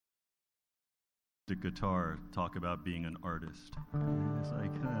acoustic guitar talk about being an artist. It's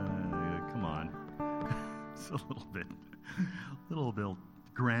like, come on. It's a little bit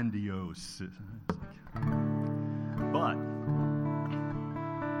grandiose. But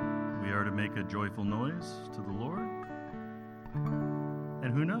we are to make a joyful noise to the Lord.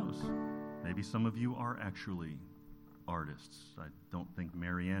 And who knows? Maybe some of you are actually artists. I don't think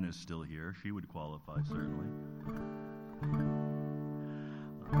Marianne is still here. She would qualify, certainly.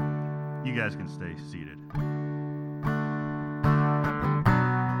 You guys can stay seated.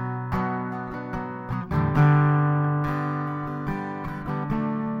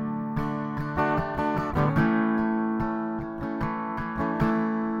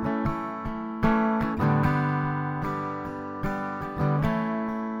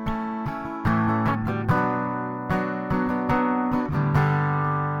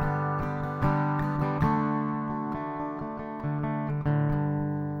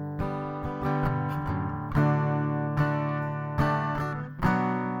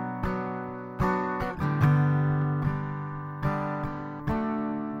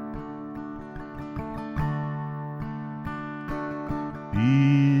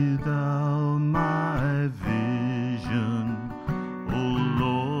 Be thou my vision, O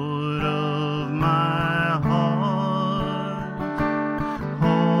Lord of my heart.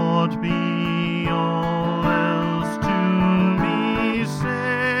 Aught be all else to me,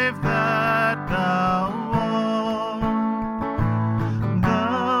 save that thou art.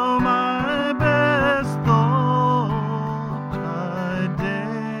 Thou my best thought by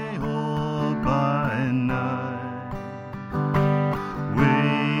day or by night.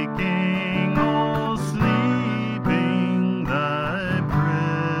 Waking or sleeping, thy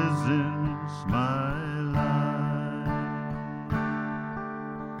presence my life.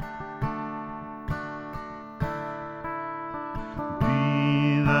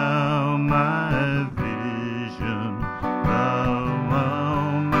 Be thou my vision,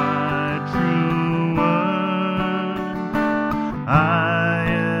 thou my true word. I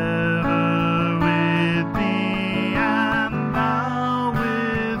ever with thee, and thou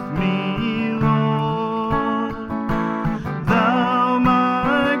with me, Lord. Thou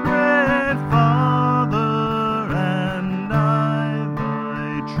my great Father, and I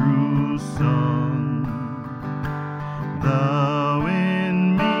thy true Son. Thou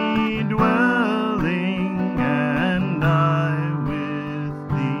in me dwelling, and I with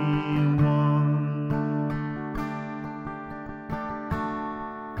thee one.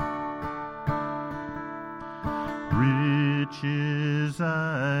 Riches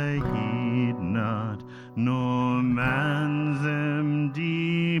I heed not, nor man's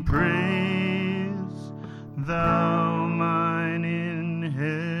empty praise. Thou mine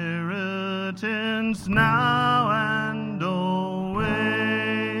inheritance now and always.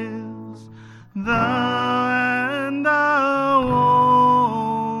 Thou and thou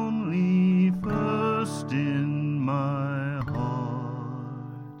only first in my heart.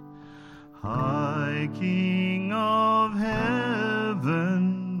 High King of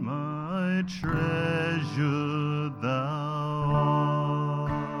heaven, my treasure thou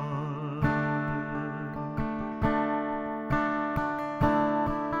art.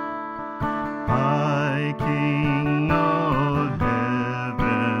 High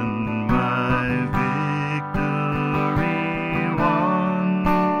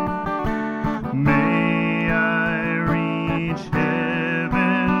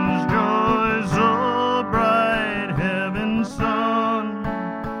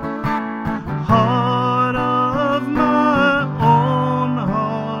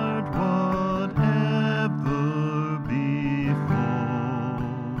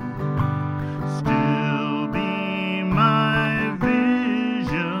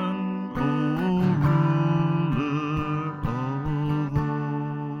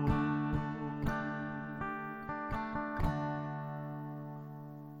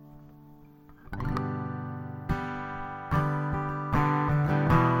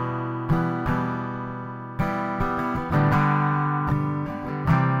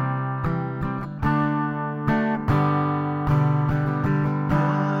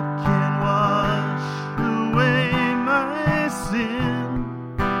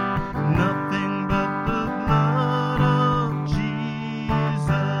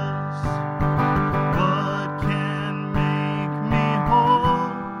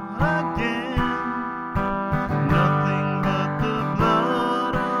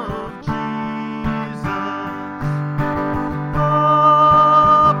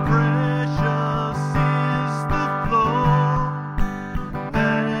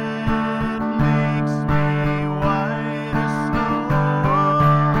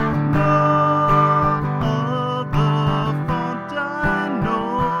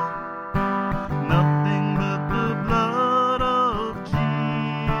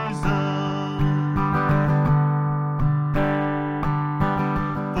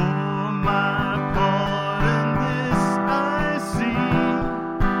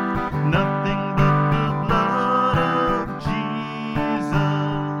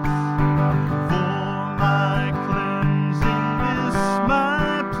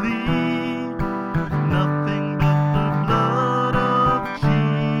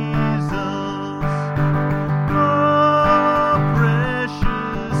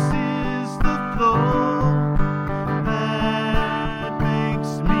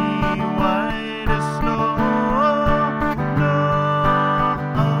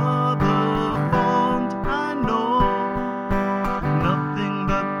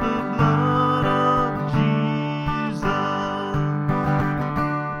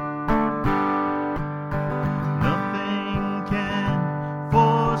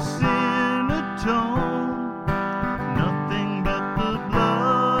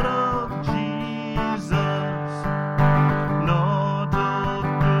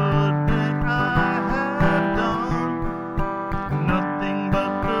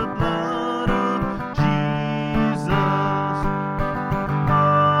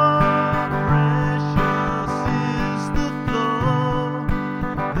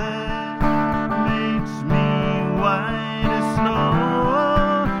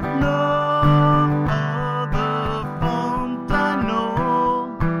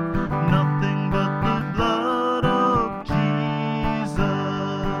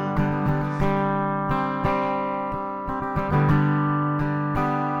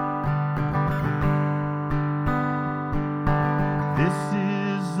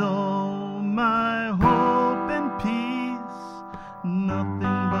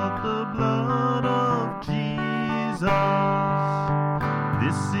but the blood of Jesus.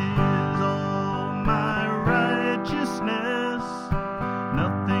 This is all my righteousness,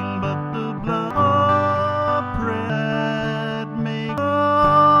 nothing but the blood of prayer make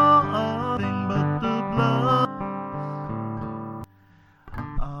nothing but the blood.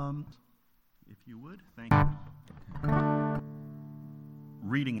 If you would, thank you.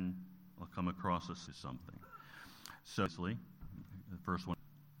 Reading, I'll come across us as something. So, the first one,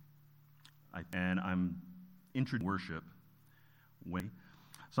 I'm introducing worship. When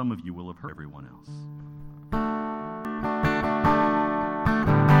some of you will have heard everyone else.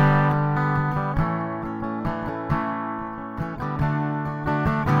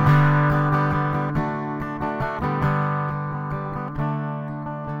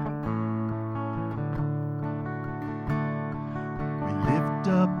 We lift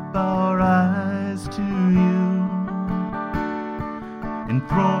up our eyes to you,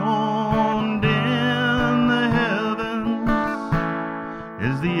 enthroned in the heavens,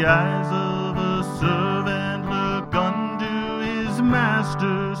 as the eyes of a servant look unto his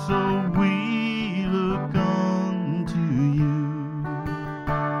master, so we look unto you.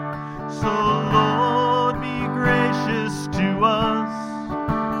 So Lord, be gracious to us.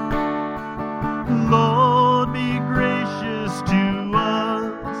 Lord, be gracious to us.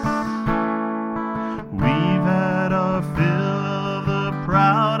 We've had our fill of the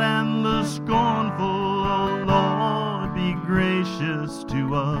proud and the scornful. Oh Lord, be gracious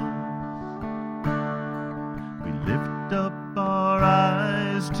to us. We lift up our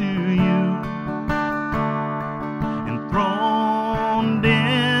eyes to you, enthroned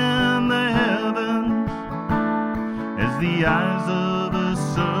in the heavens, as the eyes of a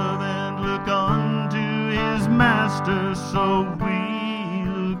servant look unto his master, so we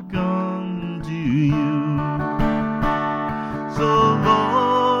look unto you. So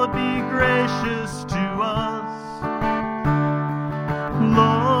Lord, be gracious to us.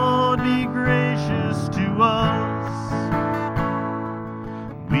 Lord, be gracious to us.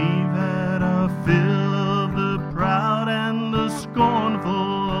 We've had our fill of the proud and the scornful.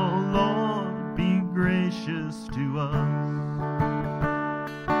 Oh Lord, be gracious to us.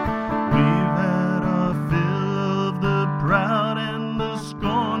 We've had our fill of the proud and the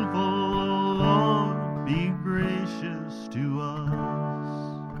scornful. Oh Lord, be gracious to us.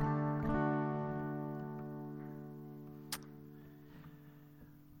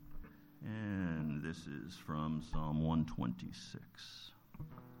 And this is from Psalm 126.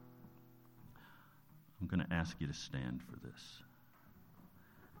 I'm going to ask you to stand for this.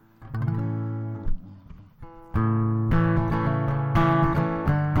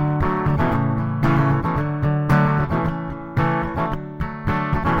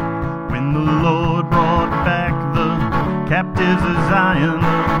 When the Lord brought back the captives of Zion,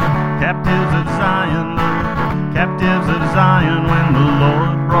 the captives of Zion, the captives of Zion, when the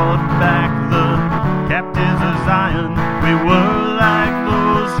Lord brought back the captives of Zion, we were like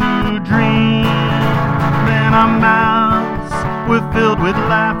those who dream. Then our mouths were filled with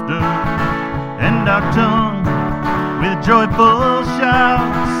laughter, and our tongue with joyful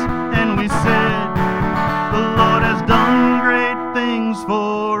shouts, and we said, the Lord has done great things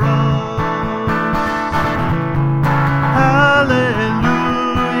for us. Hallelujah,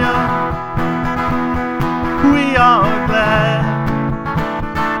 we are glad.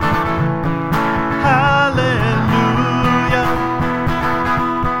 Hallelujah,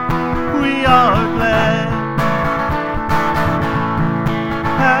 we are glad.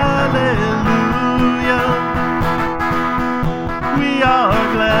 Hallelujah, we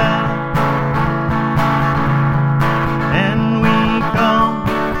are glad. And we come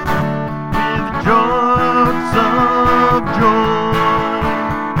with joys of joy.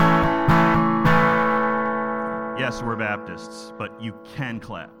 Yes, we're Baptists, but you can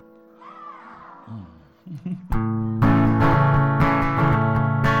clap.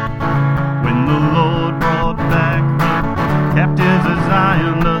 When the Lord brought back the captives of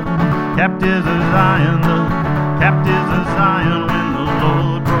Zion, the captives of Zion, the captives of Zion, when the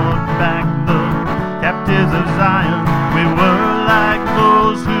Lord brought back the captives of Zion, we were like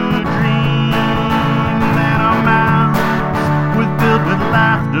those who dream. And our mouths were filled with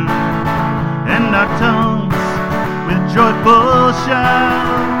laughter, and our tongues with joyful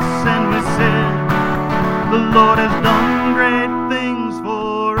shouts, and we said, the Lord has done great things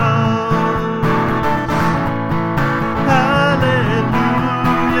for us. Hallelujah,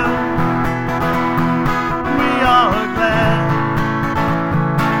 we are glad.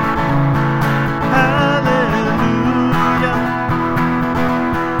 Hallelujah,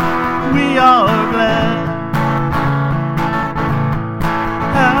 we are glad.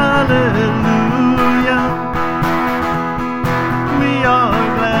 hallelujah. We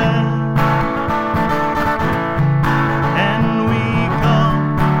are glad, and we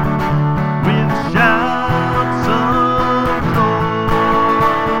come with shouts of joy.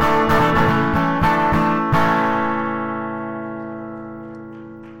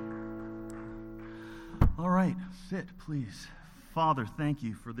 All right, sit, please. Father, thank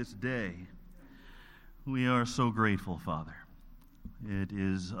you for this day. We are so grateful, Father. It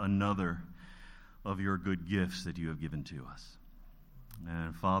is another of your good gifts that you have given to us.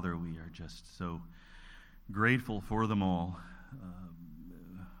 And Father, we are just so grateful for them all.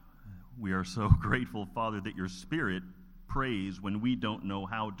 We are so grateful, Father, that your Spirit prays when we don't know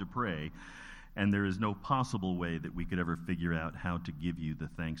how to pray, and there is no possible way that we could ever figure out how to give you the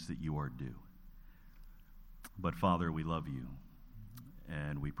thanks that you are due. But Father, we love you,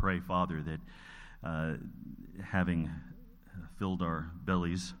 and we pray, Father, that having filled our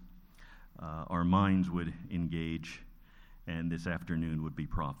bellies, our minds would engage, and this afternoon would be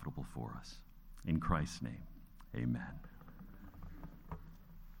profitable for us. In Christ's name, amen.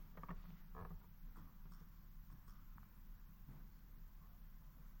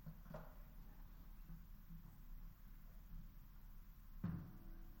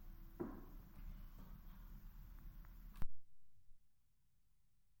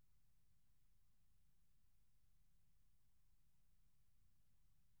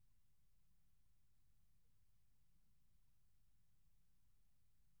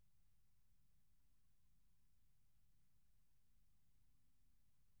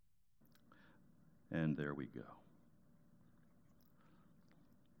 And there we go.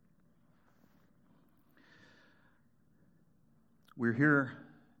 We're here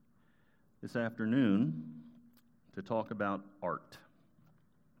this afternoon to talk about art.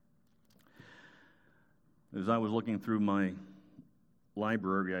 As I was looking through my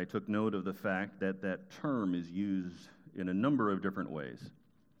library, I took note of the fact that that term is used in a number of different ways.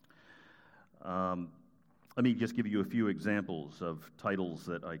 Let me just give you a few examples of titles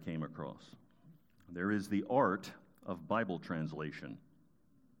that I came across. There is the art of Bible translation,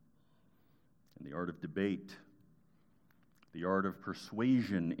 and the art of debate, the art of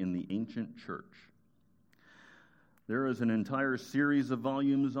persuasion in the ancient church. There is an entire series of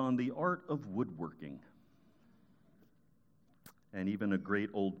volumes on the art of woodworking, and even a great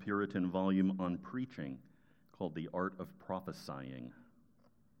old Puritan volume on preaching called The Art of Prophesying.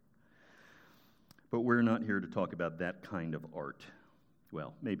 But we're not here to talk about that kind of art.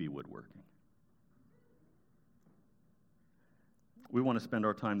 Well, maybe woodworking. We want to spend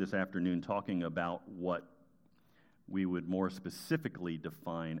our time this afternoon talking about what we would more specifically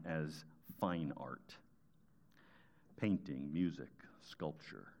define as fine art: painting, music,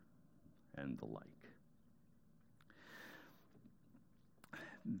 sculpture, and the like.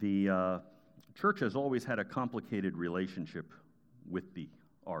 The church has always had a complicated relationship with the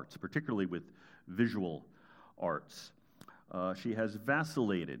arts, particularly with visual arts. She has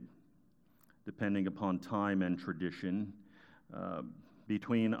vacillated, depending upon time and tradition,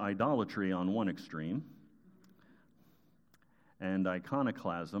 between idolatry on one extreme and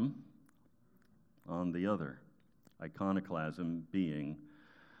iconoclasm on the other. Iconoclasm being,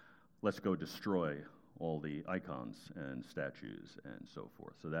 let's go destroy all the icons and statues and so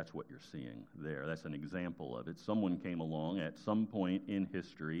forth. So that's what you're seeing there. That's an example of it. Someone came along at some point in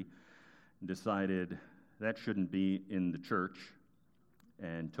history and decided that shouldn't be in the church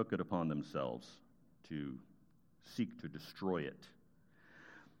and took it upon themselves to seek to destroy it.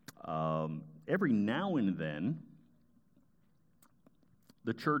 Every now and then,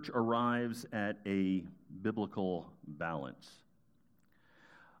 the church arrives at a biblical balance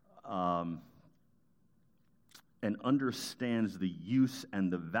and understands the use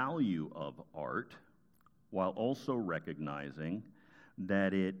and the value of art while also recognizing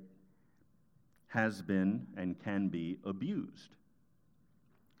that it has been and can be abused.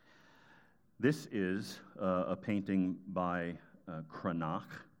 This is a painting by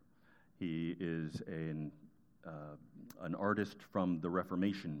Cranach. He is an artist from the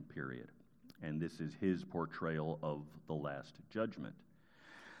Reformation period, and this is his portrayal of the Last Judgment.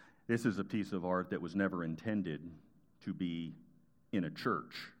 This is a piece of art that was never intended to be in a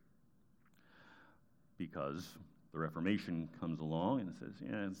church, because the Reformation comes along and says,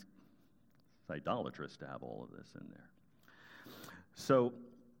 yeah, it's idolatrous to have all of this in there. So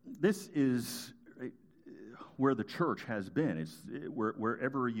this is where the church has been. It's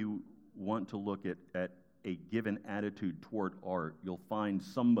wherever you want to look at a given attitude toward art, you'll find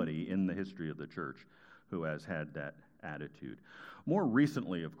somebody in the history of the church who has had that attitude. More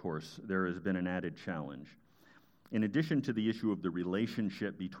recently, of course, there has been an added challenge. In addition to the issue of the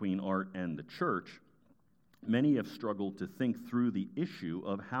relationship between art and the church, many have struggled to think through the issue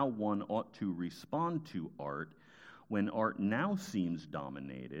of how one ought to respond to art when art now seems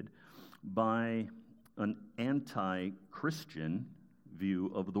dominated by an anti-Christian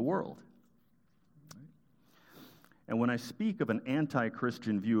view of the world. And when I speak of an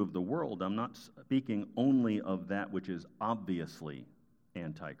anti-Christian view of the world, I'm not speaking only of that which is obviously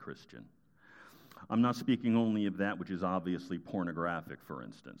anti-Christian. I'm not speaking only of that which is obviously pornographic, for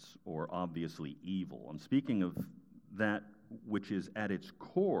instance, or obviously evil. I'm speaking of that which is at its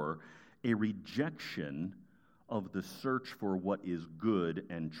core a rejection of the search for what is good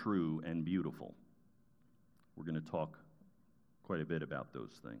and true and beautiful. We're going to talk quite a bit about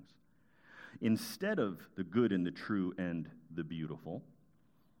those things. Instead of the good and the true and the beautiful,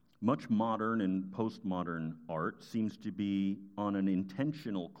 much modern and postmodern art seems to be on an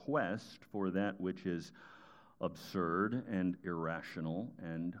intentional quest for that which is absurd and irrational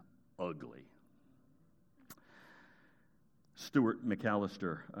and ugly. Stuart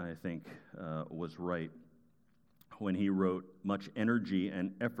McAllister, I think, was right when he wrote, "Much energy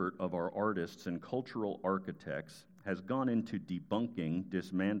and effort of our artists and cultural architects has gone into debunking,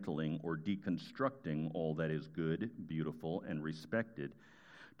 dismantling, or deconstructing all that is good, beautiful, and respected,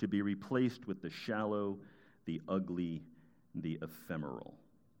 to be replaced with the shallow, the ugly, the ephemeral."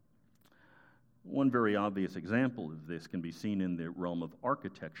 One very obvious example of this can be seen in the realm of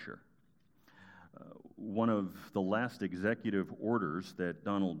architecture. One of the last executive orders that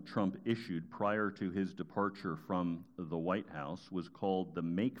Donald Trump issued prior to his departure from the White House was called the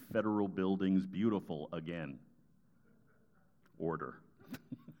Make Federal Buildings Beautiful Again order.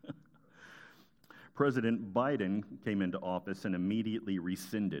 President Biden came into office and immediately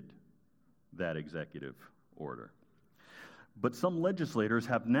rescinded that executive order. But some legislators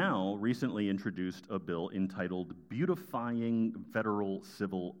have now recently introduced a bill entitled Beautifying Federal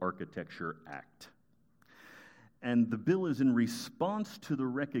Civil Architecture Act. And the bill is in response to the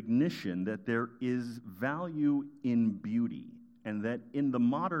recognition that there is value in beauty, and that in the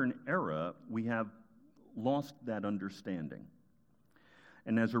modern era we have lost that understanding.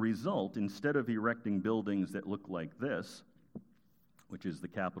 And as a result, instead of erecting buildings that look like this, which is the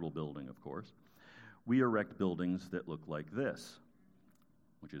Capitol building, of course, we erect buildings that look like this,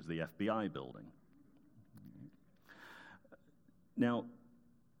 which is the FBI building. Now,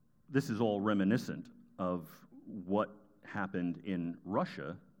 this is all reminiscent of what happened in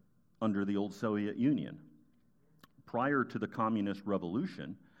Russia under the old Soviet Union. Prior to the Communist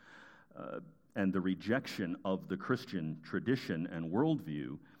Revolution, and the rejection of the Christian tradition and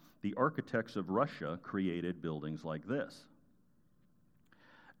worldview, the architects of Russia created buildings like this.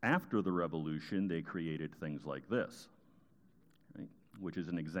 After the revolution, they created things like this, right, which is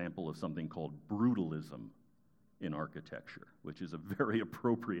an example of something called brutalism in architecture, which is a very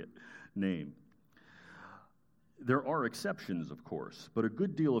appropriate name. There are exceptions, of course, but a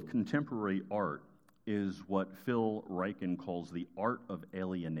good deal of contemporary art is what Phil Ryken calls the art of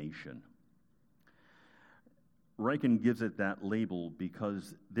alienation. Ryken gives it that label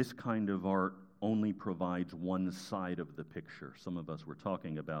because this kind of art only provides one side of the picture. Some of us were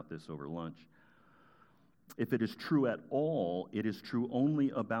talking about this over lunch. If it is true at all, it is true only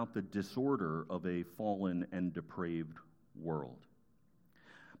about the disorder of a fallen and depraved world.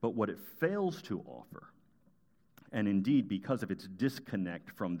 But what it fails to offer, and indeed because of its disconnect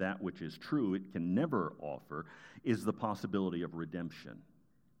from that which is true, it can never offer, is the possibility of redemption.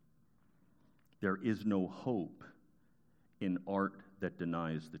 There is no hope in art that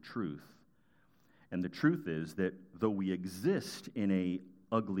denies the truth. And the truth is that though we exist in a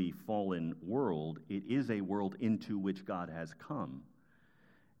ugly, fallen world, it is a world into which God has come,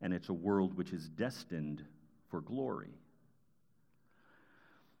 and it's a world which is destined for glory.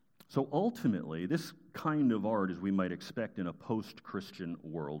 So ultimately, this kind of art, as we might expect in a post-Christian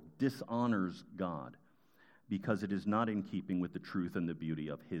world, dishonors God because it is not in keeping with the truth and the beauty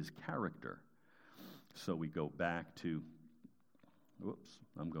of his character. So we go back to, whoops,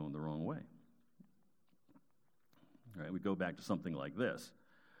 I'm going the wrong way. All right, we go back to something like this.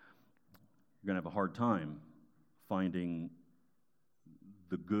 You're going to have a hard time finding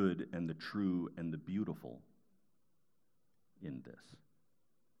the good and the true and the beautiful in this.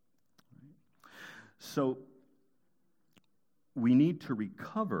 So we need to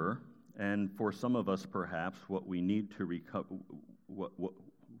recover, and for some of us perhaps what we need to recover, what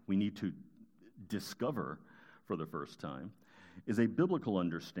we need to discover for the first time is a biblical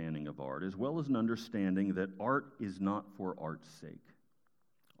understanding of art, as well as an understanding that art is not for art's sake.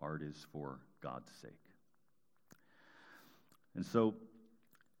 Art is for God's sake. And so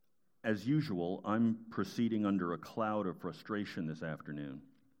As usual, I'm proceeding under a cloud of frustration this afternoon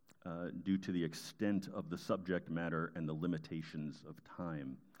due to the extent of the subject matter and the limitations of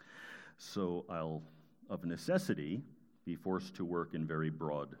time. So I'll, of necessity, be forced to work in very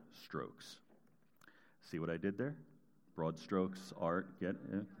broad strokes. See what I did there? Broad strokes, art,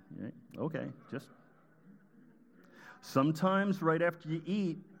 okay, just... Sometimes right after you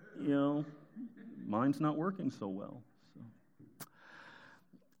eat, mine's not working so well. So,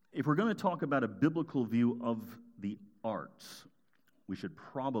 if we're going to talk about a biblical view of the arts, we should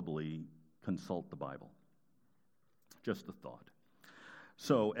probably consult the Bible. Just a thought.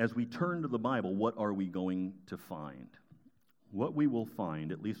 So, as we turn to the Bible, what are we going to find? What we will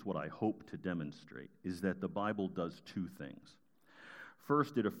find, at least what I hope to demonstrate, is that the Bible does two things.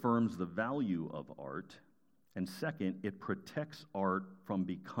 First, it affirms the value of art, and second, it protects art from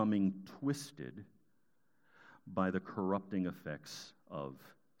becoming twisted by the corrupting effects of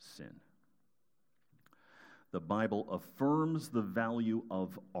sin. The Bible affirms the value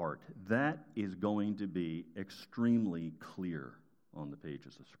of art. That is going to be extremely clear on the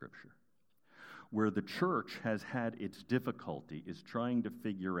pages of Scripture. Where the church has had its difficulty is trying to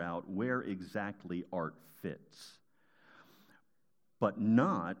figure out where exactly art fits, but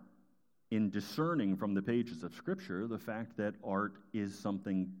not in discerning from the pages of Scripture the fact that art is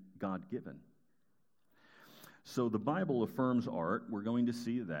something God-given. So the Bible affirms art. We're going to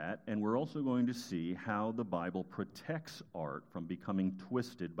see that, and we're also going to see how the Bible protects art from becoming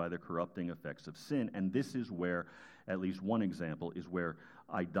twisted by the corrupting effects of sin. And this is where, at least one example, is where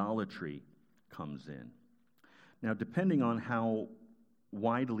idolatry comes in. Now, depending on how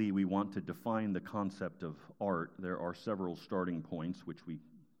widely we want to define the concept of art, there are several starting points which we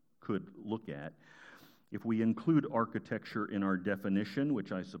could look at. If we include architecture in our definition,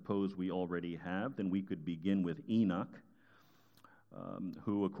 which I suppose we already have, then we could begin with Enoch,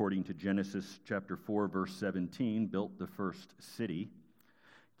 who, according to Genesis chapter 4, verse 17, built the first city.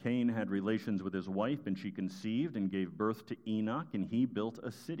 Cain had relations with his wife, and she conceived and gave birth to Enoch, and he built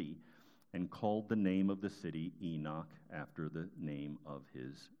a city and called the name of the city Enoch after the name of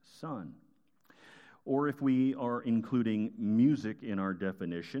his son. Or if we are including music in our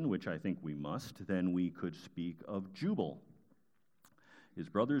definition, which I think we must, then we could speak of Jubal. His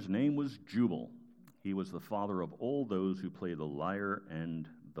brother's name was Jubal. He was the father of all those who play the lyre and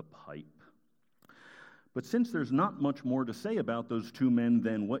the pipe. But since there's not much more to say about those two men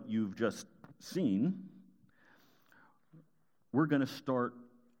than what you've just seen, we're going to start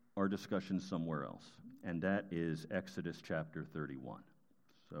our discussion somewhere else, and that is Exodus chapter 31.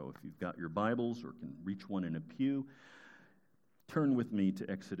 So if you've got your Bibles or can reach one in a pew, turn with me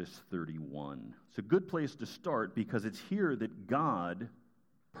to Exodus 31. It's a good place to start because it's here that God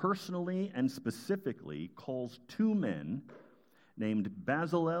personally and specifically calls two men named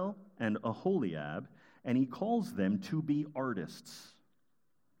Bezalel and Aholiab, and he calls them to be artists.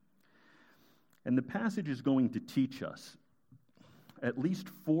 And the passage is going to teach us at least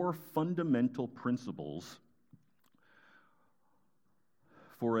four fundamental principles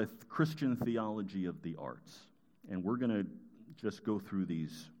for a Christian theology of the arts. And we're going to just go through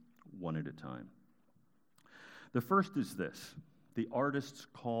these one at a time. The first is this: the artist's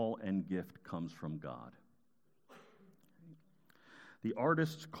call and gift comes from God. The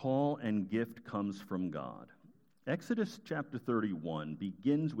artist's call and gift comes from God. Exodus chapter 31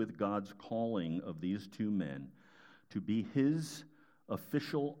 begins with God's calling of these two men to be his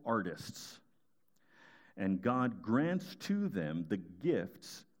official artists. And God grants to them the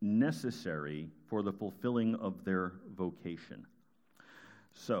gifts necessary for the fulfilling of their vocation.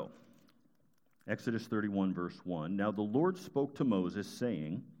 So, Exodus 31, verse 1, "Now the Lord spoke to Moses,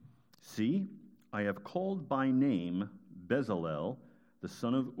 saying, See, I have called by name Bezalel, the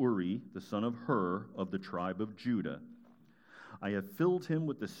son of Uri, the son of Hur, of the tribe of Judah. I have filled him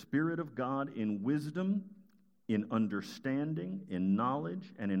with the Spirit of God in wisdom, in understanding, in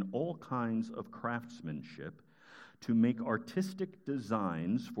knowledge, and in all kinds of craftsmanship, to make artistic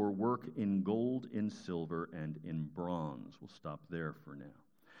designs for work in gold, in silver, and in bronze." We'll stop there for now.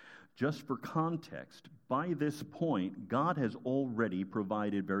 Just for context, by this point, God has already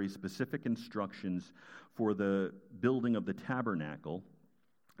provided very specific instructions for the building of the tabernacle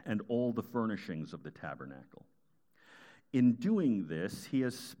and all the furnishings of the tabernacle. In doing this, he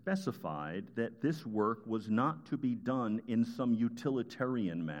has specified that this work was not to be done in some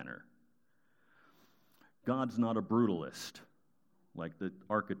utilitarian manner. God's not a brutalist, like the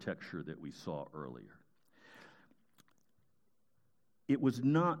architecture that we saw earlier. It was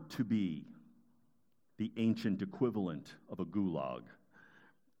not to be the ancient equivalent of a gulag.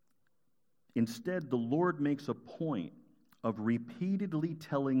 Instead, the Lord makes a point of repeatedly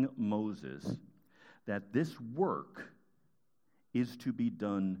telling Moses that this work is to be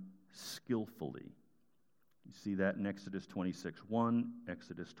done skillfully. You see that in Exodus 26:1,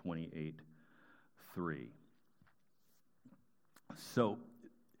 Exodus 28:3. So,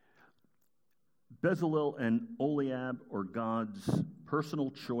 Bezalel and Oholiab are God's personal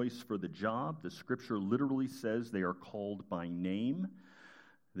choice for the job. The scripture literally says they are called by name.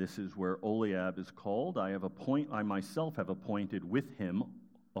 This is where Oholiab is called. I myself have appointed with him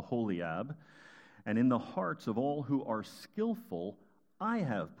Oholiab, and in the hearts of all who are skillful, I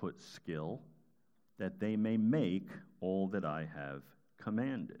have put skill, that they may make all that I have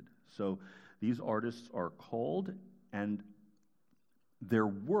commanded. So these artists are called, and their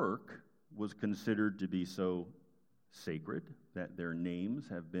work was considered to be so sacred that their names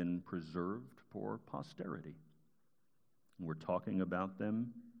have been preserved for posterity. We're talking about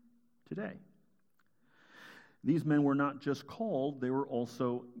them today. These men were not just called, they were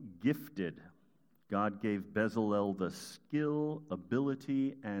also gifted. God gave Bezalel the skill,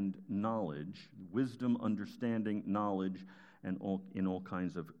 ability, and knowledge, wisdom, understanding, knowledge, and in all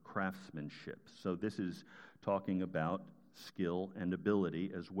kinds of craftsmanship. So this is talking about skill and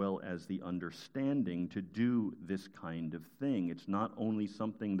ability as well as the understanding to do this kind of thing. It's not only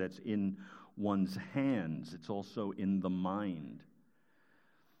something that's in one's hands, it's also in the mind.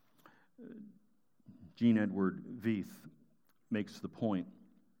 Jean Edward Veith makes the point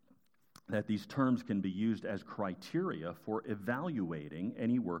that these terms can be used as criteria for evaluating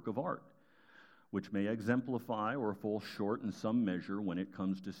any work of art, which may exemplify or fall short in some measure when it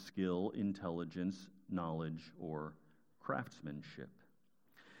comes to skill, intelligence, knowledge, or craftsmanship.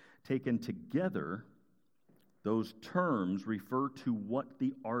 Taken together, those terms refer to what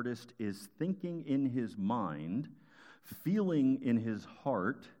the artist is thinking in his mind, feeling in his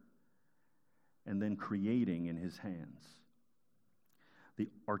heart, and then creating in his hands. The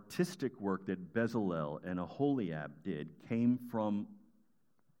artistic work that Bezalel and Oholiab did came from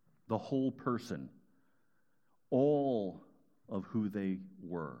the whole person, all of who they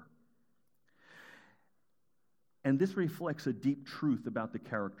were. And this reflects a deep truth about the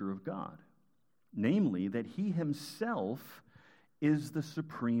character of God, namely that he himself is the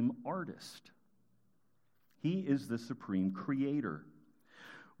supreme artist. He is the supreme creator.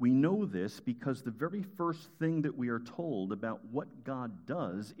 We know this because the very first thing that we are told about what God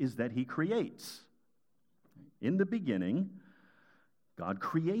does is that he creates. In the beginning, God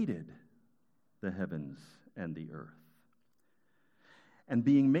created the heavens and the earth. And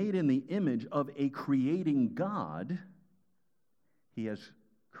being made in the image of a creating God, he has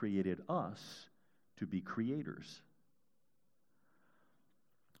created us to be creators.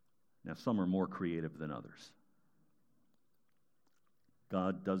 Now, some are more creative than others.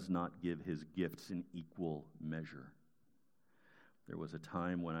 God does not give his gifts in equal measure. There was a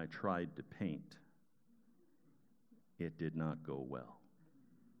time when I tried to paint. It did not go well.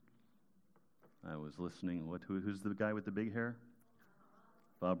 I was listening. Who's the guy with the big hair?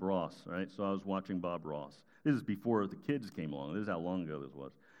 Bob Ross, right? So I was watching Bob Ross. This is before the kids came along. This is how long ago this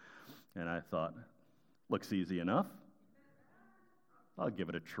was. And I thought, looks easy enough. I'll give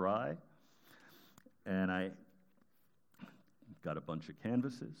it a try. And I got a bunch of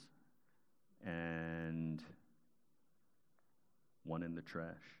canvases, and 1 in the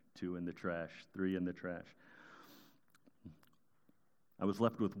trash, 2 in the trash, 3 in the trash. I was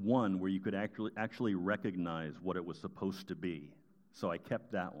left with one where you could actually recognize what it was supposed to be. So I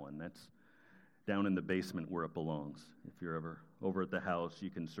kept that one. That's down in the basement where it belongs. If you're ever over at the house, you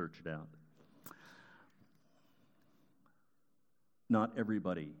can search it out. Not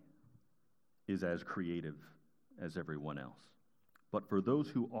everybody is as creative as everyone else. But for those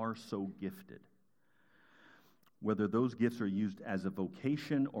who are so gifted, whether those gifts are used as a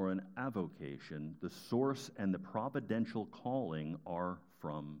vocation or an avocation, the source and the providential calling are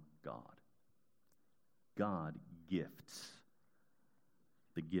from God. God gifts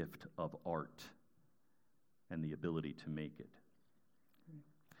the gift of art and the ability to make it.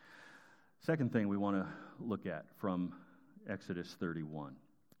 Second thing we want to look at from Exodus 31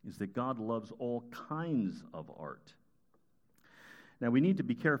 is that God loves all kinds of art. Now, we need to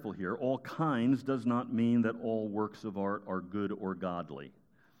be careful here. All kinds does not mean that all works of art are good or godly.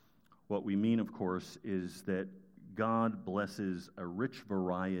 What we mean, of course, is that God blesses a rich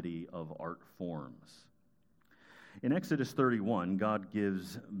variety of art forms. In Exodus 31, God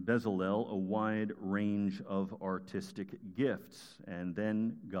gives Bezalel a wide range of artistic gifts, and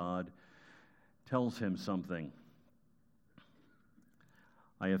then God tells him something.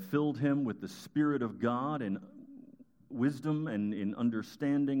 I have filled him with the Spirit of God and wisdom and in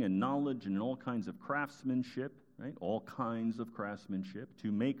understanding and knowledge and in all kinds of craftsmanship. right? All kinds of craftsmanship,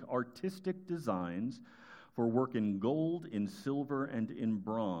 to make artistic designs for work in gold, in silver, and in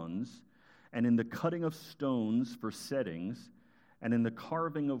bronze, and in the cutting of stones for settings, and in the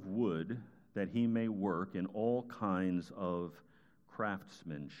carving of wood, that he may work in all kinds of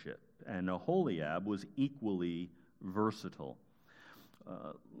craftsmanship. And Aholiab was equally versatile.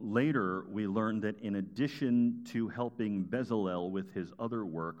 Later, we learned that in addition to helping Bezalel with his other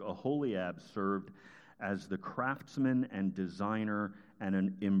work, Aholiab served as the craftsman and designer and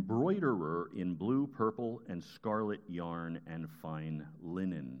an embroiderer in blue, purple, and scarlet yarn and fine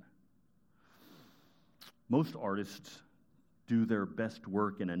linen. Most artists do their best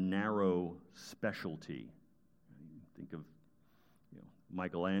work in a narrow specialty. Think of,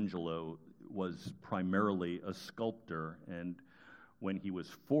 Michelangelo was primarily a sculptor, and when he was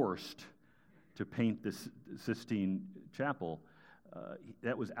forced to paint the Sistine Chapel,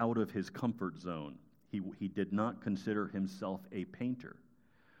 that was out of his comfort zone. He did not consider himself a painter.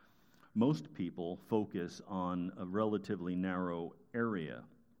 Most people focus on a relatively narrow area.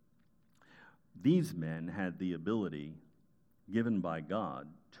 These men had the ability, given by God,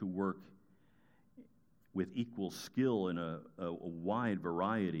 to work with equal skill in a wide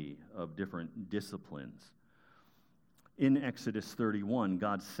variety of different disciplines. In Exodus 31,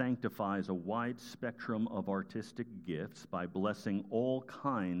 God sanctifies a wide spectrum of artistic gifts by blessing all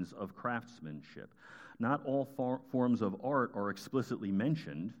kinds of craftsmanship. Not all forms of art are explicitly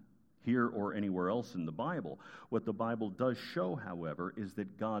mentioned here or anywhere else in the Bible. What the Bible does show, however, is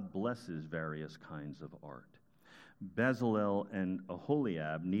that God blesses various kinds of art. Bezalel and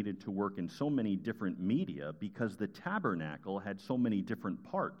Aholiab needed to work in so many different media because the tabernacle had so many different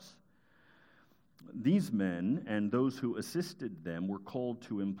parts. These men and those who assisted them were called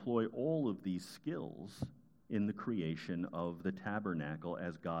to employ all of these skills in the creation of the tabernacle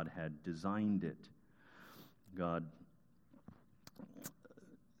as God had designed it. God,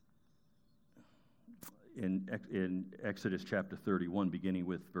 in Exodus chapter 31, beginning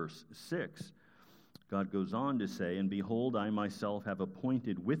with verse 6, God goes on to say, "And behold, I myself have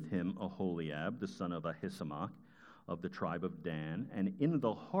appointed with him Aholiab, the son of Ahisamach, of the tribe of Dan, and in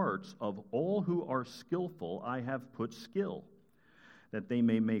the hearts of all who are skillful I have put skill, that they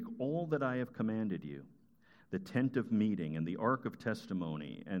may make all that I have commanded you, the tent of meeting, and the ark of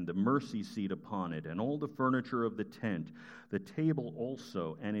testimony, and the mercy seat upon it, and all the furniture of the tent, the table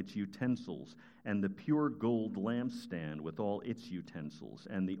also, and its utensils, and the pure gold lampstand with all its utensils,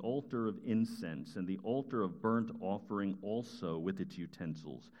 and the altar of incense, and the altar of burnt offering also with its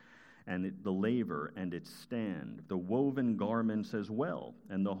utensils, and the laver and its stand, the woven garments as well,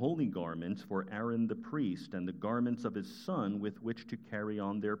 and the holy garments for Aaron the priest, and the garments of his son with which to carry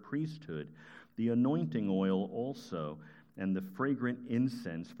on their priesthood, the anointing oil also, and the fragrant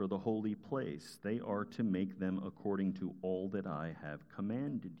incense for the holy place. They are to make them according to all that I have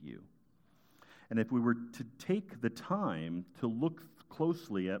commanded you." And if we were to take the time to look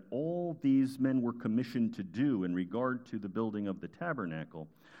closely at all these men were commissioned to do in regard to the building of the tabernacle,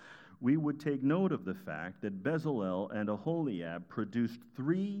 we would take note of the fact that Bezalel and Aholiab produced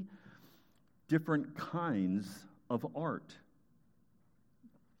 3 different kinds of art.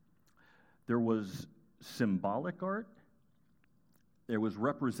 There was symbolic art, there was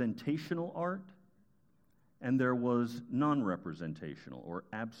representational art, and there was non-representational or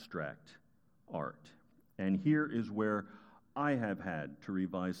abstract art. And here is where I have had to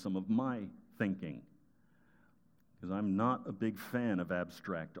revise some of my thinking, because I'm not a big fan of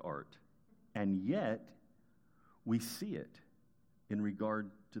abstract art. And yet, we see it in regard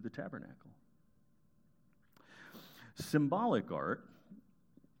to the tabernacle. Symbolic art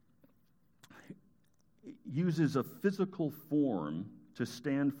uses a physical form to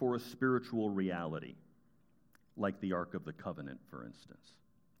stand for a spiritual reality, like the Ark of the Covenant, for instance.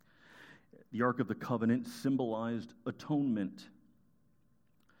 The Ark of the Covenant symbolized atonement.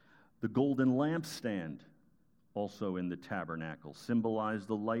 The golden lampstand, also in the tabernacle, symbolized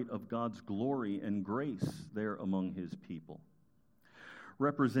the light of God's glory and grace there among his people.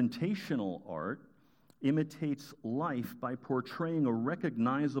 Representational art imitates life by portraying a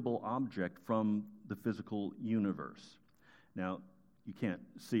recognizable object from the physical universe. Now, you can't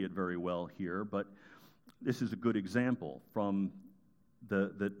see it very well here, but this is a good example from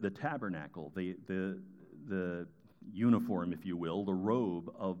the tabernacle, the uniform, if you will, the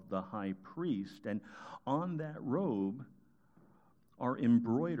robe of the high priest. And on that robe are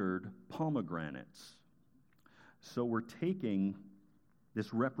embroidered pomegranates. So we're taking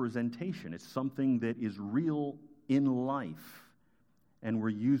this representation. It's something that is real in life, and we're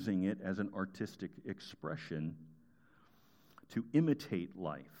using it as an artistic expression to imitate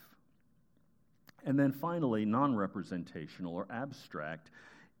life. And then finally, non-representational or abstract.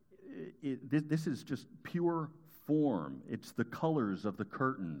 This is just pure form. It's the colors of the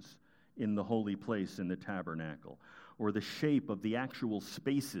curtains in the holy place in the tabernacle, or the shape of the actual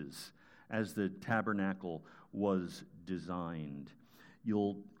spaces as the tabernacle was designed.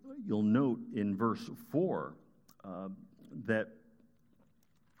 You'll note in verse 4 that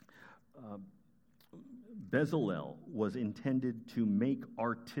Bezalel was intended to make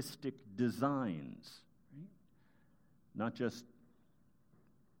artistic designs, right? Not just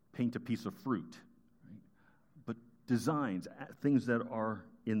paint a piece of fruit, right? But designs, things that are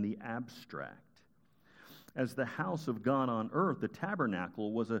in the abstract. As the house of God on earth, the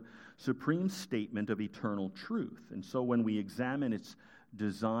tabernacle was a supreme statement of eternal truth. And so when we examine its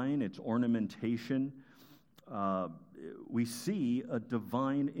design, its ornamentation, we see a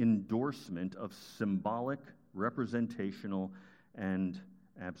divine endorsement of symbolic, representational, and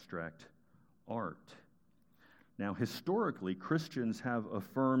abstract art. Now, historically, Christians have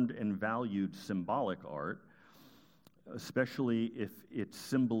affirmed and valued symbolic art, especially if its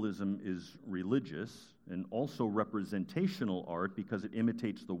symbolism is religious, and also representational art because it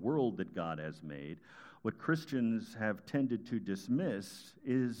imitates the world that God has made. What Christians have tended to dismiss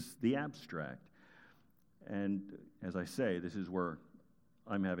is the abstract. And as I say, this is where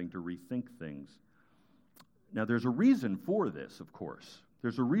I'm having to rethink things. Now, there's a reason for this, of course.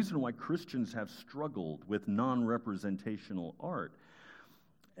 There's a reason why Christians have struggled with non-representational art.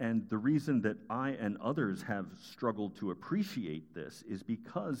 And the reason that I and others have struggled to appreciate this is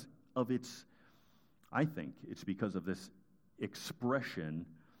because of its, I think it's because of this expression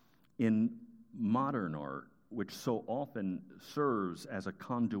in modern art, which so often serves as a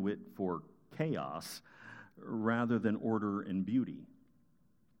conduit for chaos rather than order and beauty.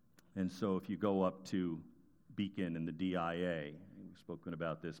 And so if you go up to Beacon and the DIA, we've spoken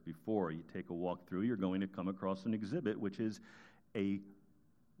about this before, you take a walk through, you're going to come across an exhibit which is a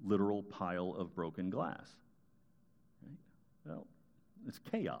literal pile of broken glass. Right? Well, it's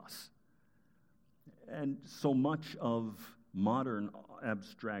chaos. And so much of modern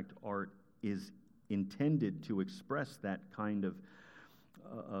abstract art is intended to express that kind of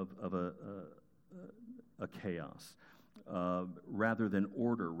a chaos, rather than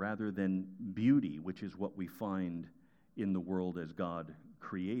order, rather than beauty, which is what we find in the world as God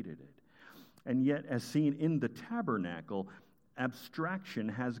created it. And yet, as seen in the tabernacle, abstraction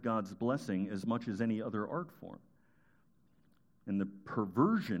has God's blessing as much as any other art form. And the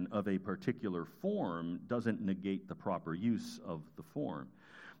perversion of a particular form doesn't negate the proper use of the form.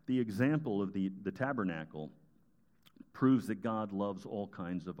 The example of the tabernacle proves that God loves all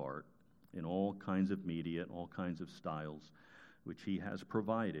kinds of art, in all kinds of media, all kinds of styles, which he has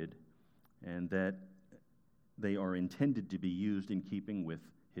provided, and that they are intended to be used in keeping with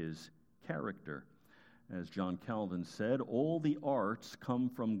his character. As John Calvin said, all the arts come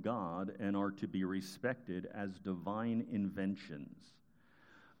from God and are to be respected as divine inventions.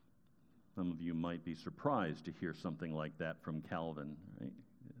 Some of you might be surprised to hear something like that from Calvin, right?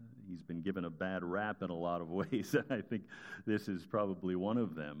 He's been given a bad rap in a lot of ways, and I think this is probably one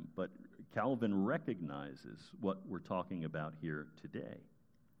of them. But Calvin recognizes what we're talking about here today.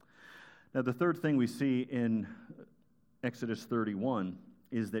 Now, the third thing we see in Exodus 31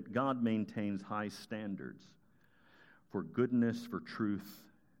 is that God maintains high standards for goodness, for truth,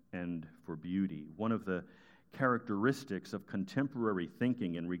 and for beauty. One of the characteristics of contemporary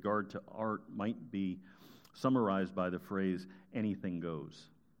thinking in regard to art might be summarized by the phrase, anything goes.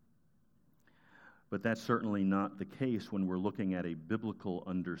 But that's certainly not the case when we're looking at a biblical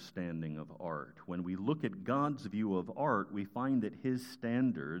understanding of art. When we look at God's view of art, we find that his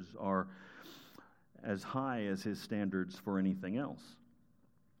standards are as high as his standards for anything else.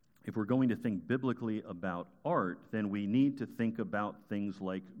 If we're going to think biblically about art, then we need to think about things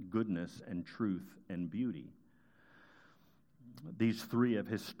like goodness and truth and beauty. These three have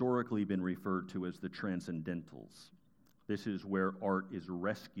historically been referred to as the transcendentals. This is where art is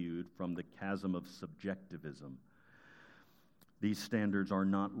rescued from the chasm of subjectivism. These standards are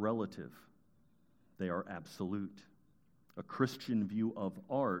not relative. They are absolute. A Christian view of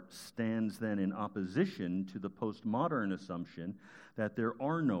art stands then in opposition to the postmodern assumption that there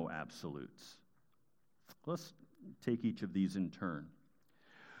are no absolutes. Let's take each of these in turn.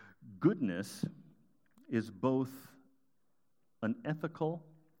 Goodness is both an ethical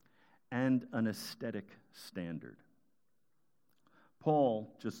and an aesthetic standard.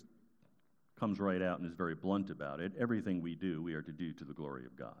 Paul just comes right out and is very blunt about it. Everything we do, we are to do to the glory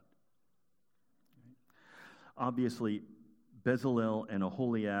of God. Obviously, Bezalel and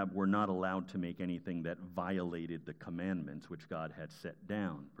Aholiab were not allowed to make anything that violated the commandments which God had set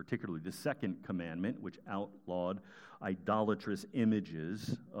down, particularly the second commandment, which outlawed idolatrous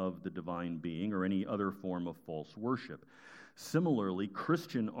images of the divine being or any other form of false worship. Similarly,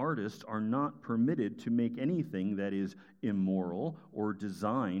 Christian artists are not permitted to make anything that is immoral or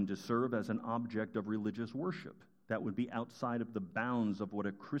designed to serve as an object of religious worship. That would be outside of the bounds of what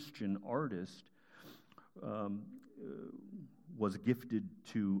a Christian artist was gifted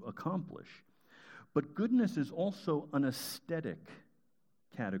to accomplish. But goodness is also an aesthetic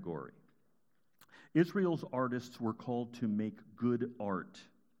category. Israel's artists were called to make good art,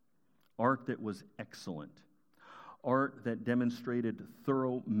 art that was excellent, art that demonstrated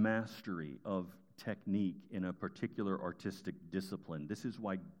thorough mastery of technique in a particular artistic discipline. This is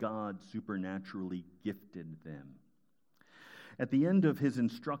why God supernaturally gifted them. At the end of his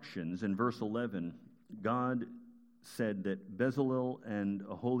instructions in verse 11, God said that Bezalel and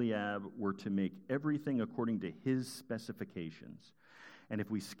Aholiab were to make everything according to his specifications. And if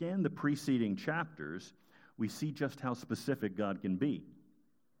we scan the preceding chapters, we see just how specific God can be.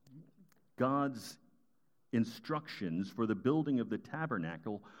 God's instructions for the building of the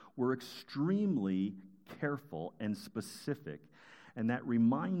tabernacle were extremely careful and specific, and that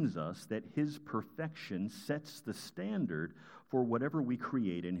reminds us that his perfection sets the standard for whatever we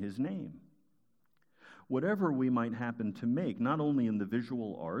create in his name. Whatever we might happen to make, not only in the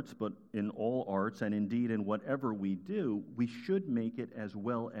visual arts, but in all arts, and indeed in whatever we do, we should make it as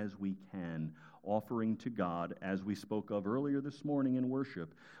well as we can, offering to God, as we spoke of earlier this morning in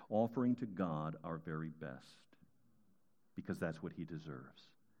worship, offering to God our very best, because that's what he deserves.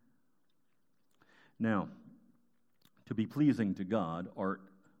 Now, to be pleasing to God, art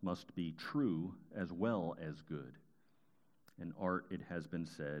must be true as well as good. And art, it has been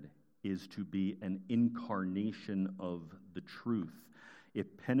said, is to be an incarnation of the truth.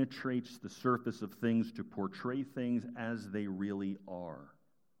 It penetrates the surface of things to portray things as they really are.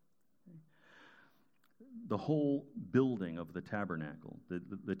 The whole building of the tabernacle,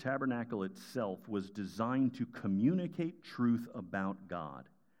 the tabernacle itself was designed to communicate truth about God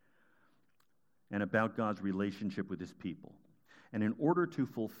and about God's relationship with his people. And in order to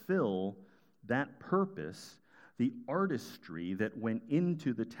fulfill that purpose, the artistry that went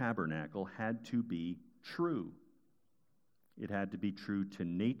into the tabernacle had to be true. It had to be true to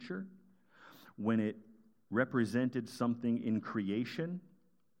nature. When it represented something in creation,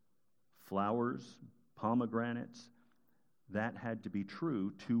 flowers, pomegranates, that had to be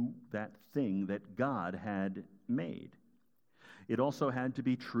true to that thing that God had made. It also had to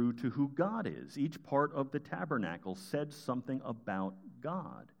be true to who God is. Each part of the tabernacle said something about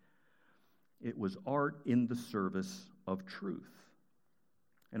God. It was art in the service of truth.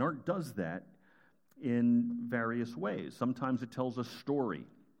 And art does that in various ways. Sometimes it tells a story,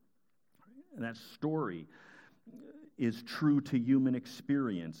 and that story is true to human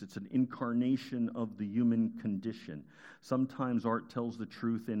experience. It's an incarnation of the human condition. Sometimes art tells the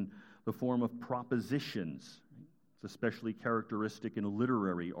truth in the form of propositions. It's especially characteristic in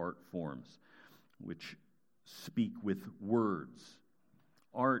literary art forms, which speak with words.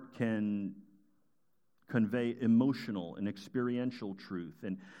 Art can convey emotional and experiential truth,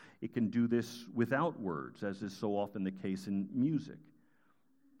 and it can do this without words, as is so often the case in music.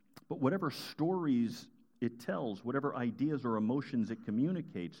 But whatever stories it tells, whatever ideas or emotions it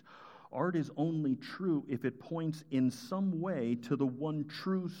communicates, art is only true if it points in some way to the one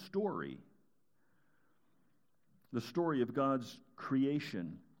true story. The story of God's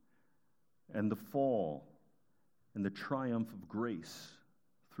creation and the fall and the triumph of grace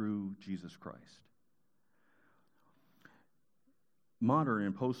through Jesus Christ. Modern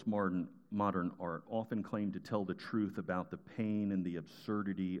and postmodern art often claim to tell the truth about the pain and the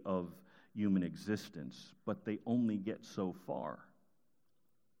absurdity of human existence, but they only get so far.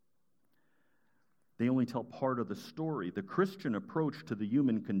 They only tell part of the story. The Christian approach to the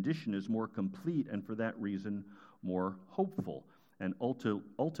human condition is more complete, and for that reason, more hopeful, and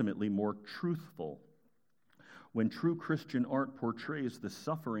ultimately more truthful. When true Christian art portrays the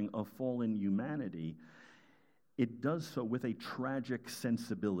suffering of fallen humanity, it does so with a tragic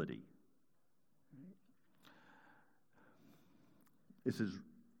sensibility. This is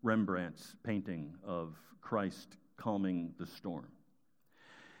Rembrandt's painting of Christ calming the storm.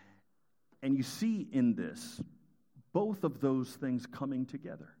 And you see in this both of those things coming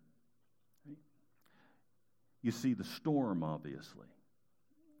together. You see the storm, obviously,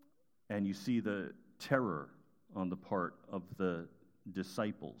 and you see the terror on the part of the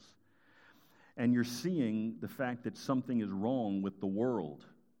disciples. And you're seeing the fact that something is wrong with the world.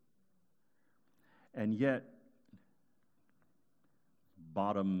 And yet,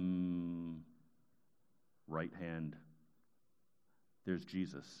 bottom right hand, there's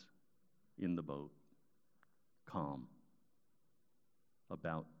Jesus in the boat, calm,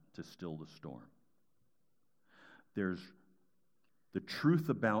 about to still the storm. There's the truth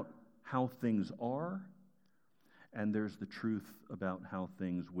about how things are, and there's the truth about how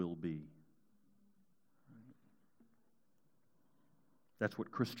things will be. That's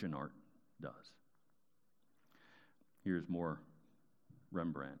what Christian art does. Here's more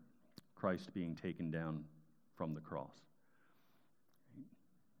Rembrandt, Christ being taken down from the cross.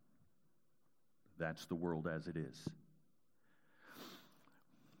 That's the world as it is.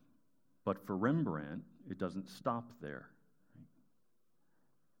 But for Rembrandt, it doesn't stop there,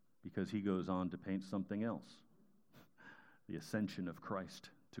 because he goes on to paint something else, the ascension of Christ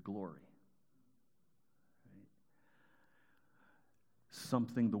to glory.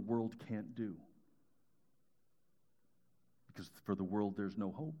 Something the world can't do. Because for the world, there's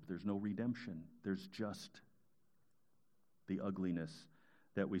no hope, there's no redemption, there's just the ugliness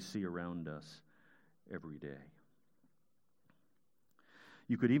that we see around us every day.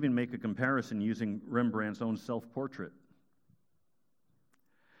 You could even make a comparison using Rembrandt's own self-portrait.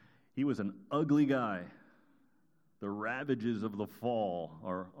 He was an ugly guy. The ravages of the fall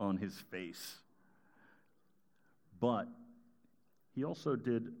are on his face. But he also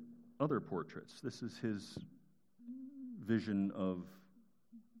did other portraits. This is his vision of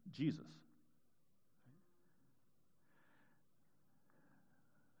Jesus.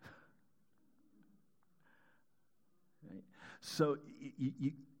 Right? So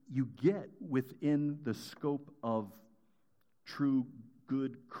you get within the scope of true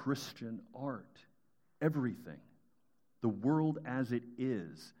good Christian art everything, the world as it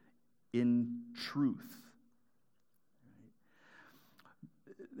is in truth.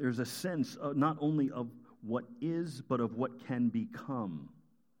 There's a sense not only of what is, but of what can become.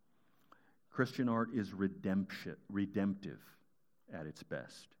 Christian art is redemptive at its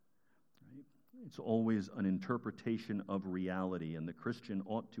best. Right? It's always an interpretation of reality, and the Christian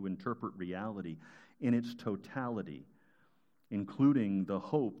ought to interpret reality in its totality, including the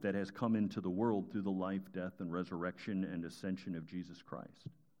hope that has come into the world through the life, death, and resurrection and ascension of Jesus Christ.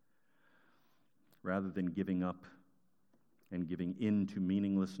 Rather than giving up and giving in to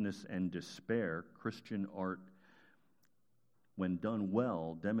meaninglessness and despair, Christian art, when done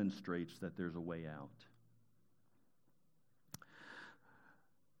well, demonstrates that there's a way out.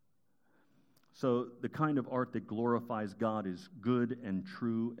 So the kind of art that glorifies God is good and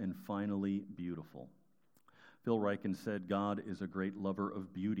true and finally beautiful. Phil Ryken said, God is a great lover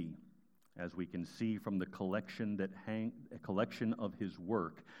of beauty, as we can see from the collection of his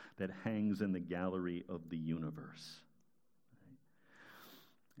work that hangs in the gallery of the universe.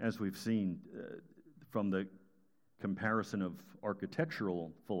 As we've seen from the comparison of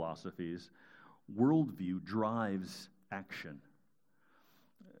architectural philosophies, worldview drives action.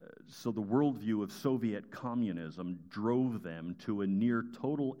 So the worldview of Soviet communism drove them to a near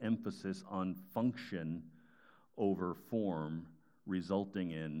total emphasis on function over form,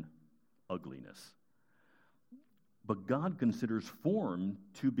 resulting in ugliness. But God considers form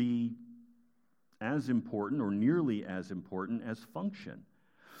to be as important or nearly as important as function.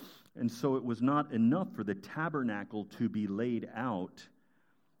 And so it was not enough for the tabernacle to be laid out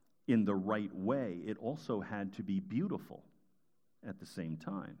in the right way. It also had to be beautiful at the same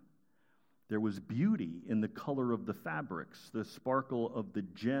time. There was beauty in the color of the fabrics, the sparkle of the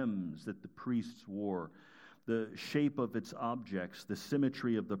gems that the priests wore, the shape of its objects, the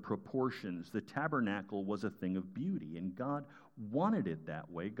symmetry of the proportions. The tabernacle was a thing of beauty, and God wanted it that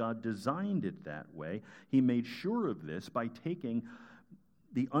way. God designed it that way. He made sure of this by taking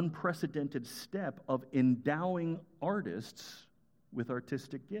the unprecedented step of endowing artists with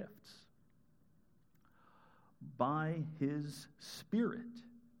artistic gifts by his Spirit.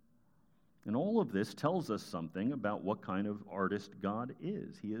 And all of this tells us something about what kind of artist God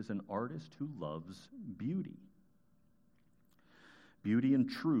is. He is an artist who loves beauty. Beauty and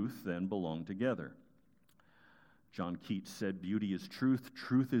truth then belong together. John Keats said, "Beauty is truth,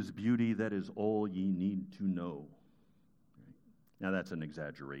 truth is beauty, that is all ye need to know." Now that's an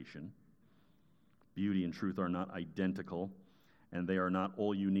exaggeration. Beauty and truth are not identical, and they are not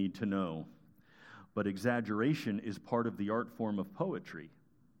all you need to know. But exaggeration is part of the art form of poetry,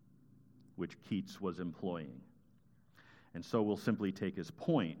 which Keats was employing. And so we'll simply take his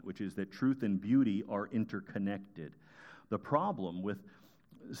point, which is that truth and beauty are interconnected. The problem with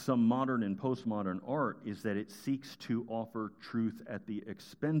some modern and postmodern art is that it seeks to offer truth at the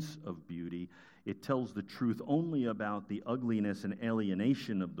expense of beauty. It tells the truth only about the ugliness and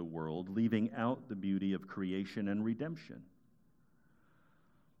alienation of the world, leaving out the beauty of creation and redemption.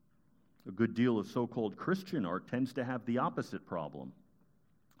 A good deal of so-called Christian art tends to have the opposite problem.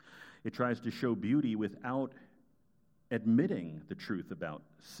 It tries to show beauty without admitting the truth about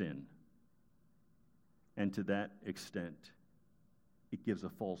sin. And to that extent, it gives a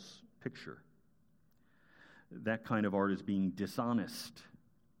false picture. That kind of art is being dishonest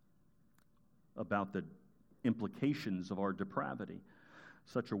about the implications of our depravity.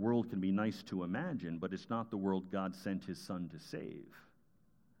 Such a world can be nice to imagine, but it's not the world God sent his Son to save.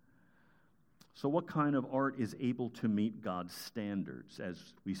 So what kind of art is able to meet God's standards, as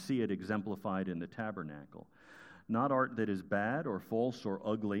we see it exemplified in the tabernacle? Not art that is bad or false or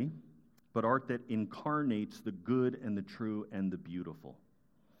ugly, but art that incarnates the good and the true and the beautiful.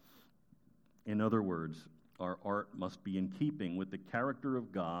 In other words, our art must be in keeping with the character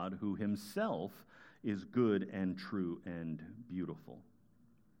of God, who himself is good and true and beautiful.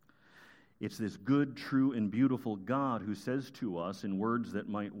 It's this good, true, and beautiful God who says to us in words that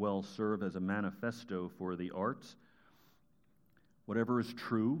might well serve as a manifesto for the arts, whatever is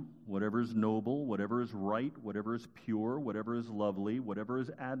true, whatever is noble, whatever is right, whatever is pure, whatever is lovely, whatever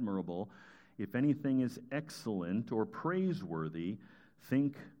is admirable, if anything is excellent or praiseworthy,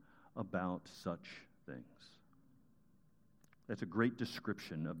 think about such things. That's a great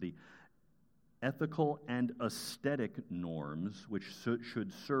description of the ethical and aesthetic norms which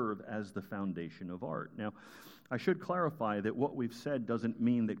should serve as the foundation of art. Now, I should clarify that what we've said doesn't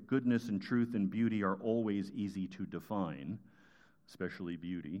mean that goodness and truth and beauty are always easy to define, especially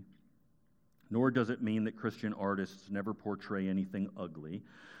beauty, nor does it mean that Christian artists never portray anything ugly.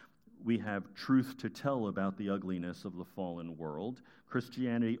 We have truth to tell about the ugliness of the fallen world.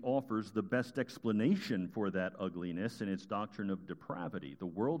 Christianity offers the best explanation for that ugliness in its doctrine of depravity. The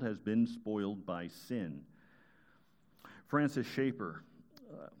world has been spoiled by sin. Francis Schaeffer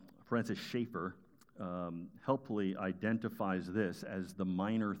helpfully identifies this as the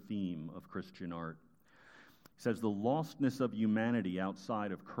minor theme of Christian art. He says the lostness of humanity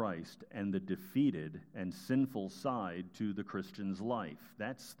outside of Christ and the defeated and sinful side to the Christian's life.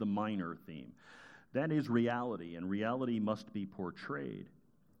 That's the minor theme. That is reality, and reality must be portrayed.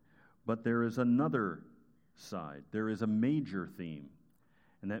 But there is another side. There is a major theme,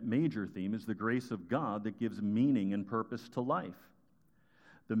 and that major theme is the grace of God that gives meaning and purpose to life.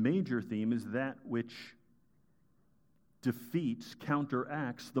 The major theme is that which defeats,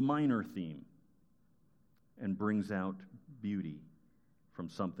 counteracts the minor theme, and brings out beauty from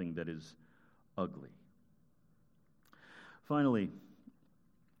something that is ugly. Finally,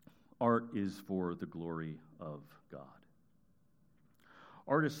 art is for the glory of God.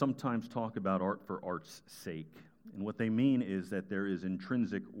 Artists sometimes talk about art for art's sake, and what they mean is that there is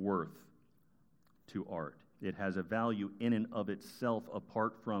intrinsic worth to art. It has a value in and of itself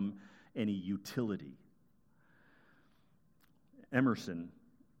apart from any utility. Emerson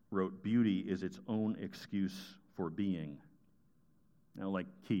wrote, "Beauty is its own excuse for being." Now, like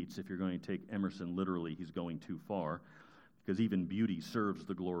Keats, if you're going to take Emerson literally, he's going too far, because even beauty serves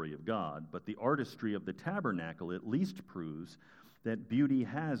the glory of God. But the artistry of the tabernacle at least proves that beauty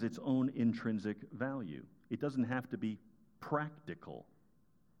has its own intrinsic value. It doesn't have to be practical.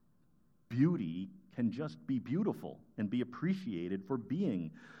 Beauty can just be beautiful and be appreciated for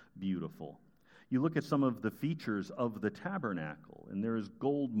being beautiful. You look at some of the features of the tabernacle, and there is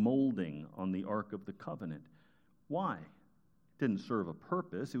gold molding on the Ark of the Covenant. Why? It didn't serve a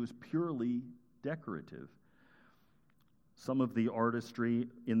purpose. It was purely decorative. Some of the artistry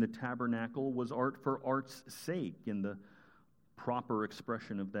in the tabernacle was art for art's sake, in the proper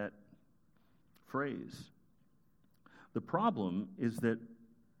expression of that phrase. The problem is that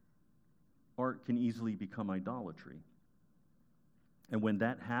art can easily become idolatry. And when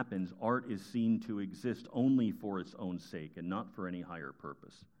that happens, art is seen to exist only for its own sake and not for any higher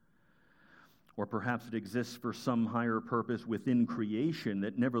purpose. Or perhaps it exists for some higher purpose within creation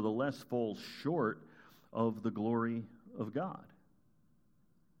that nevertheless falls short of the glory of God.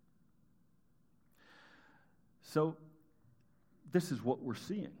 So this is what we're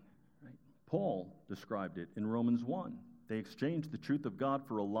seeing. Right? Paul described it in Romans 1. They exchanged the truth of God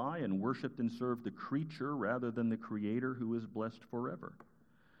for a lie and worshiped and served the creature rather than the Creator, who is blessed forever.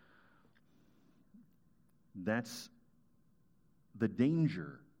 That's the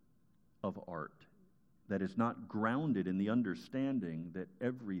danger of art, that is not grounded in the understanding that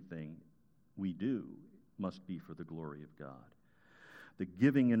everything we do must be for the glory of God. The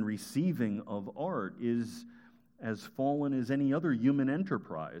giving and receiving of art is as fallen as any other human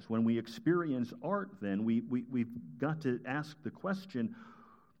enterprise. When we experience art, then, we've got to ask the question,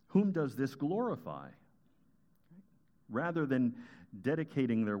 whom does this glorify? Rather than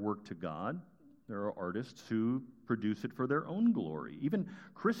dedicating their work to God, There are artists who produce it for their own glory. Even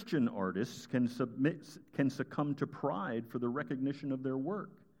Christian artists can succumb to pride for the recognition of their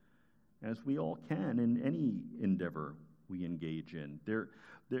work, as we all can in any endeavor we engage in.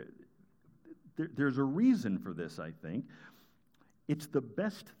 There's a reason for this, I think. It's the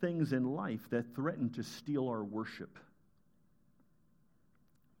best things in life that threaten to steal our worship.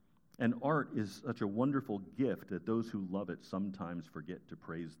 And art is such a wonderful gift that those who love it sometimes forget to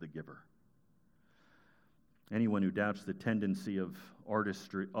praise the giver. Anyone who doubts the tendency of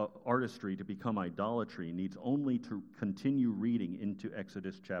artistry to become idolatry needs only to continue reading into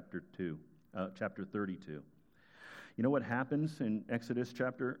Exodus chapter 32. You know what happens in Exodus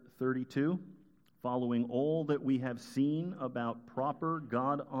chapter 32? Following all that we have seen about proper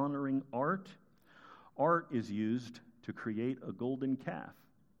God-honoring art, art is used to create a golden calf.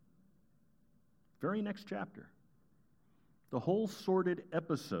 Very next chapter. The whole sordid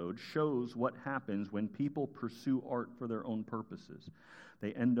episode shows what happens when people pursue art for their own purposes.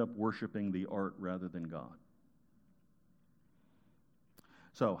 They end up worshiping the art rather than God.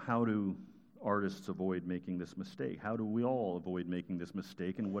 So, how do artists avoid making this mistake? How do we all avoid making this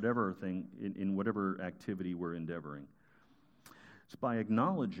mistake in whatever activity we're endeavoring? It's by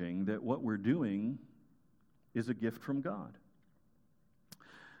acknowledging that what we're doing is a gift from God.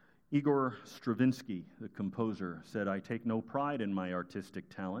 Igor Stravinsky, the composer, said, "I take no pride in my artistic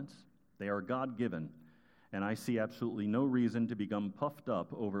talents. They are God-given, and I see absolutely no reason to become puffed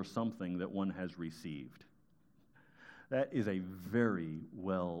up over something that one has received." That is a very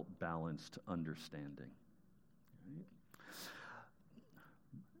well-balanced understanding.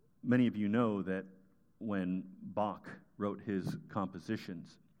 Many of you know that when Bach wrote his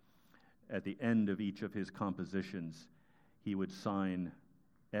compositions, at the end of each of his compositions, he would sign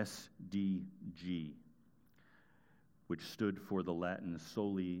SDG, which stood for the Latin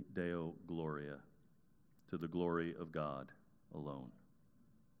Soli Deo Gloria, to the glory of God alone.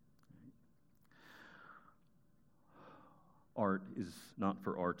 Art is not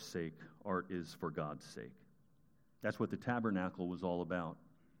for art's sake, art is for God's sake. That's what the tabernacle was all about.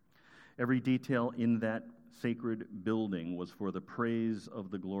 Every detail in that sacred building was for the praise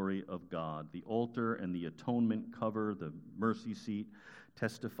of the glory of God. The altar and the atonement cover, the mercy seat,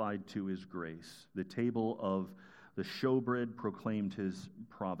 testified to his grace. The table of the showbread proclaimed his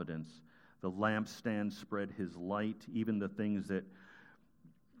providence. The lampstand spread his light. Even the things that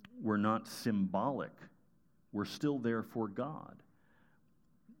were not symbolic were still there for God.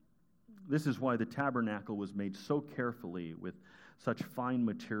 This is why the tabernacle was made so carefully with such fine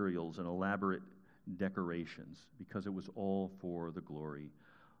materials and elaborate decorations, because it was all for the glory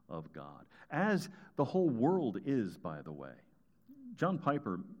of God. As the whole world is, by the way. John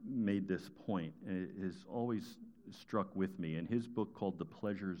Piper made this point, and it has always struck with me in his book called The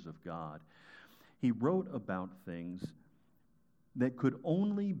Pleasures of God. He wrote about things that could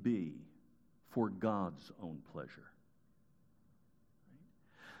only be for God's own pleasure.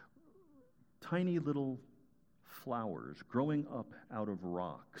 Tiny little flowers growing up out of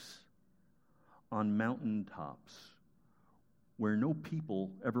rocks on mountaintops where no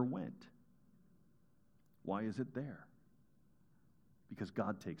people ever went. Why is it there? Because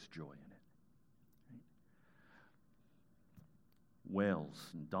God takes joy in it. Right? Whales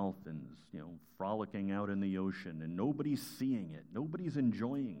and dolphins, frolicking out in the ocean, and nobody's seeing it, nobody's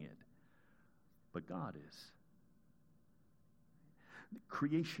enjoying it, but God is.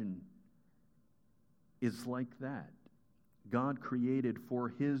 Creation is like that. God created for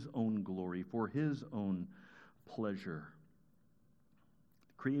his own glory, for his own pleasure.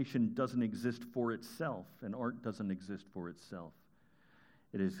 Creation doesn't exist for itself, and art doesn't exist for itself.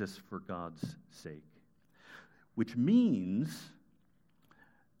 It exists for God's sake. Which means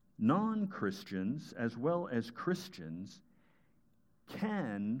non-Christians, as well as Christians,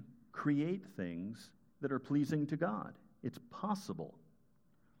 can create things that are pleasing to God. It's possible.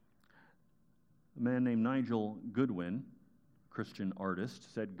 A man named Nigel Goodwin, Christian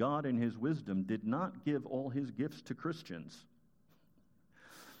artist, said God in his wisdom did not give all his gifts to Christians,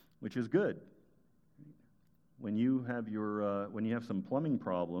 which is good. When you have some plumbing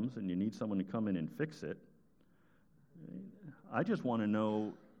problems and you need someone to come in and fix it, I just want to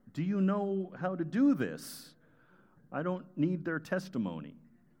know, do you know how to do this? I don't need their testimony.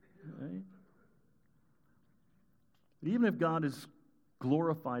 Right? But even if God is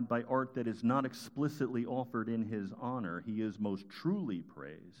glorified by art that is not explicitly offered in his honor, he is most truly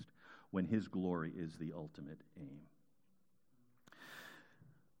praised when his glory is the ultimate aim.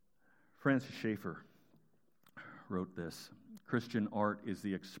 Francis Schaeffer wrote this: Christian art is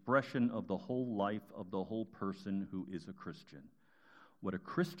the expression of the whole life of the whole person who is a Christian. What a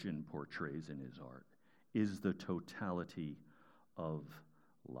Christian portrays in his art is the totality of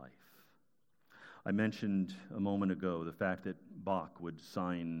life. I mentioned a moment ago the fact that Bach would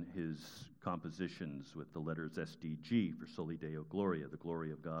sign his compositions with the letters SDG for Soli Deo Gloria, the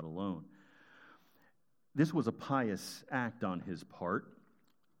glory of God alone. This was a pious act on his part.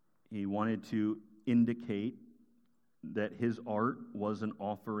 He wanted to indicate that his art was an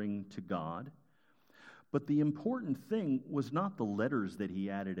offering to God. But the important thing was not the letters that he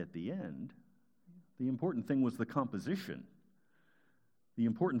added at the end. The important thing was the composition. The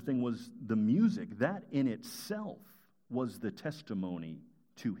important thing was the music. That in itself was the testimony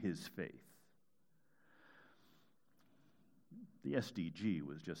to his faith. The SDG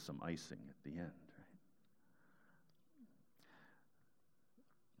was just some icing at the end. Right?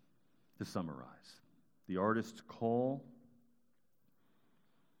 To summarize, the artist's call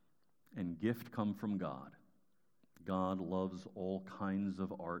and gift come from God. God loves all kinds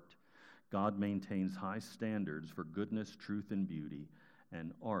of art. God maintains high standards for goodness, truth, and beauty,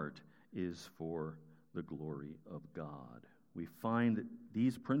 and art is for the glory of God. We find that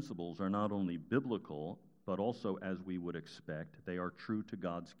these principles are not only biblical, but also, as we would expect, they are true to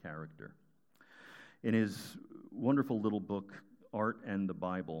God's character. In his wonderful little book, Art and the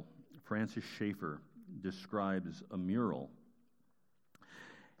Bible, Francis Schaeffer describes a mural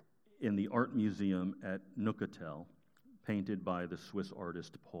in the Art Museum at Neuchâtel, painted by the Swiss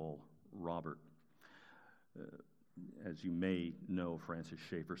artist Paul Robert. As you may know, Francis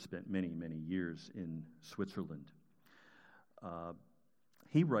Schaeffer spent many, many years in Switzerland.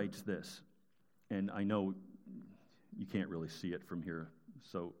 He writes this, and I know you can't really see it from here,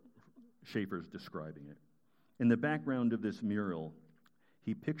 so Schaeffer's describing it. In the background of this mural,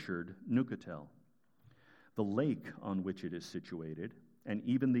 he pictured Neuchâtel, the lake on which it is situated, and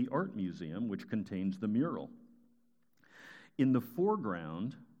even the art museum which contains the mural. In the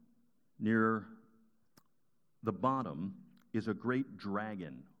foreground, near the bottom, is a great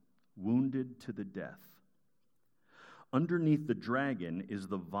dragon, wounded to the death. Underneath the dragon is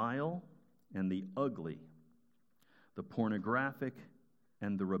the vile and the ugly, the pornographic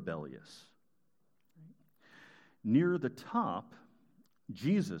and the rebellious. Near the top,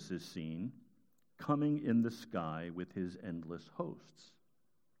 Jesus is seen coming in the sky with his endless hosts.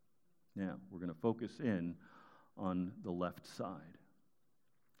 Now, we're going to focus in on the left side.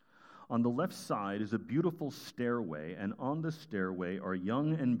 On the left side is a beautiful stairway, and on the stairway are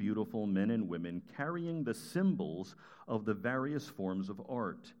young and beautiful men and women carrying the symbols of the various forms of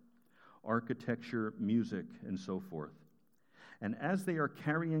art, architecture, music, and so forth. And as they are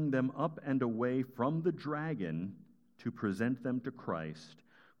carrying them up and away from the dragon to present them to Christ,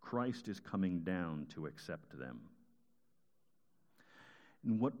 Christ is coming down to accept them.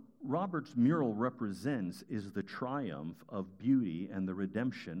 And what Robert's mural represents is the triumph of beauty and the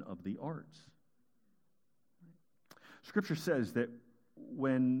redemption of the arts. Scripture says that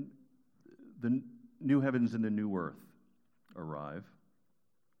when the new heavens and the new earth arrive,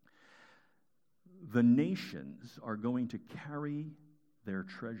 the nations are going to carry their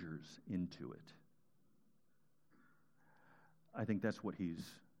treasures into it. I think that's what he's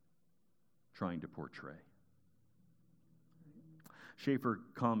trying to portray. Schaeffer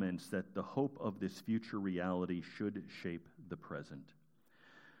comments that the hope of this future reality should shape the present.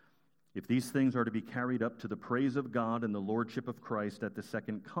 If these things are to be carried up to the praise of God and the lordship of Christ at the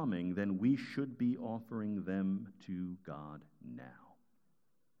second coming, then we should be offering them to God now.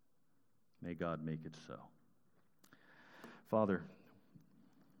 May God make it so. Father,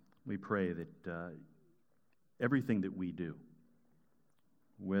 we pray that everything that we do,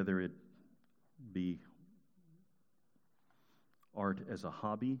 whether it be art as a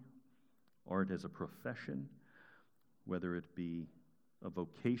hobby, art as a profession, whether it be a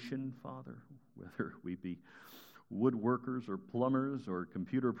vocation, Father, whether we be woodworkers or plumbers or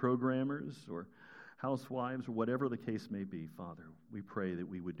computer programmers or housewives or whatever the case may be, Father, we pray that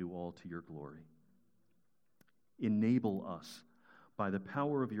we would do all to your glory. Enable us by the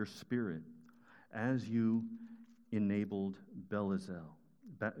power of your Spirit as you enabled Bezalel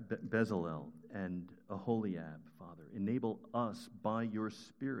and Aholiab, Father. Enable us by your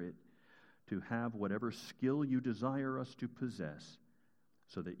Spirit to have whatever skill you desire us to possess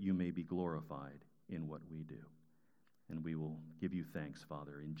so that you may be glorified in what we do. And we will give you thanks,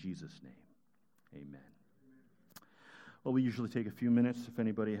 Father, in Jesus' name. Amen. Well, we usually take a few minutes. If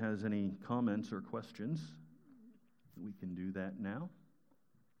anybody has any comments or questions, we can do that now.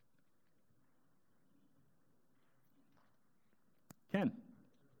 Ken.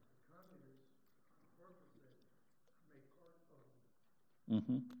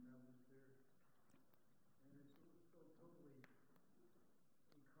 Mm-hmm.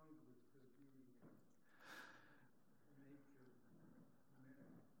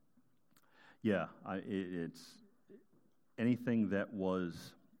 Yeah, it's anything that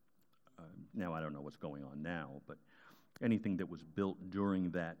was, now I don't know what's going on now, but anything that was built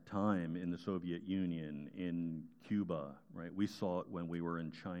during that time in the Soviet Union, in Cuba, right? We saw it when we were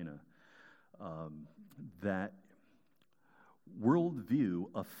in China. That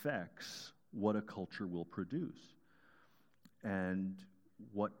worldview affects what a culture will produce. And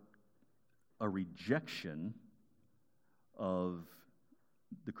what a rejection of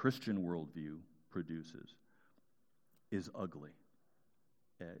the Christian worldview produces is ugly.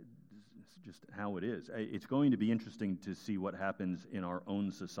 It's just how it is. It's going to be interesting to see what happens in our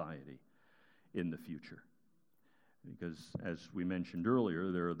own society in the future. Because, as we mentioned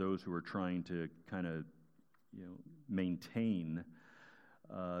earlier, there are those who are trying to kind of, maintain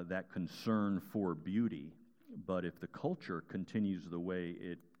that concern for beauty. But if the culture continues the way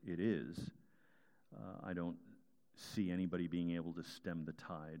it is, I don't see anybody being able to stem the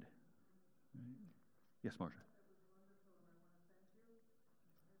tide. Yes, Marcia?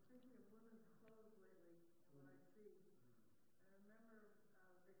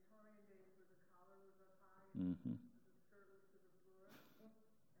 Mm-hmm.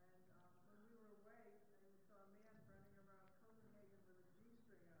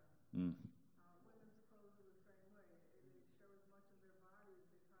 Mm.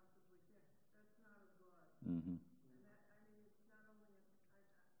 Mm-hmm.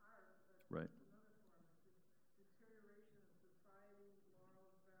 Right.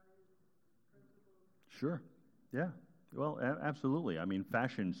 Sure. Yeah. Well, absolutely. I mean,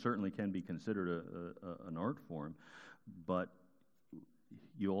 fashion certainly can be considered an art form, but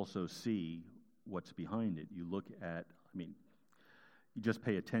you also see what's behind it. You look at, you just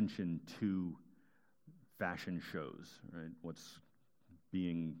pay attention to fashion shows, right? What's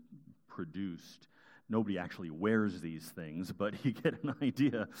being produced. Nobody actually wears these things, but you get an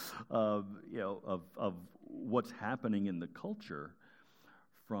idea of what's happening in the culture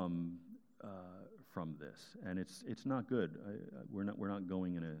from this, and it's not good. We're not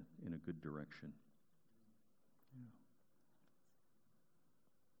going in a good direction.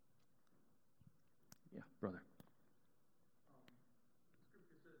 Yeah, brother.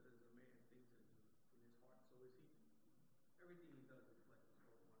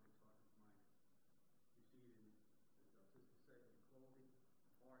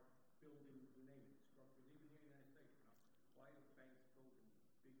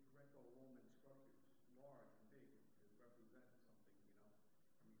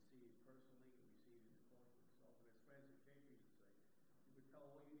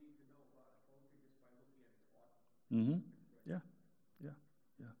 Mm-hmm. Yeah.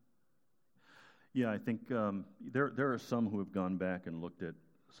 Yeah, I think there are some who have gone back and looked at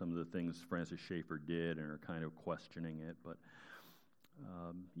some of the things Francis Schaeffer did and are kind of questioning it, but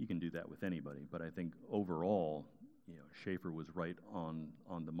you can do that with anybody. But I think overall, Schaeffer was right on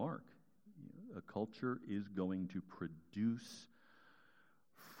the mark. A culture is going to produce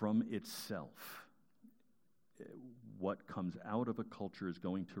from itself. What comes out of a culture is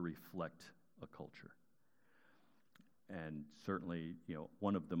going to reflect a culture. And certainly,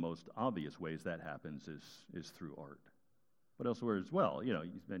 one of the most obvious ways that happens is through art. But elsewhere as well, you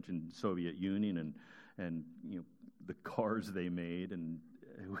mentioned Soviet Union and the cars they made, and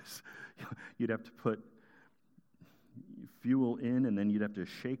it was you'd have to put fuel in, and then you'd have to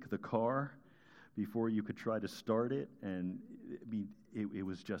shake the car before you could try to start it, and it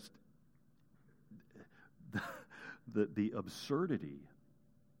was just the absurdity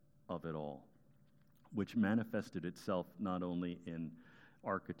of it all, which manifested itself not only in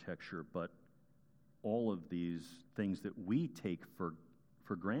architecture, but all of these things that we take for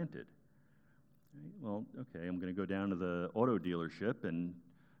granted. Right? Well, okay, I'm going to go down to the auto dealership and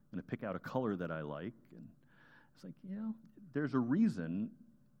I'm going to pick out a color that I like. And it's like, there's a reason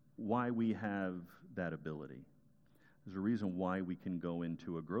why we have that ability. There's a reason why we can go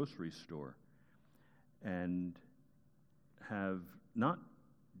into a grocery store and have not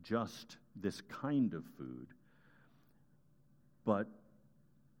just this kind of food, but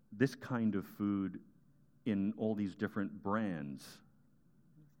this kind of food in all these different brands.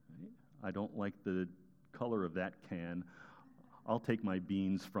 Right? I don't like the color of that can. I'll take my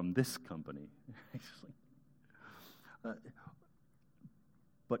beans from this company.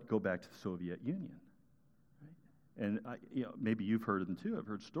 But go back to the Soviet Union. Right? And maybe you've heard of them too. I've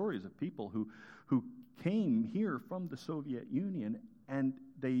heard stories of people who came here from the Soviet Union, and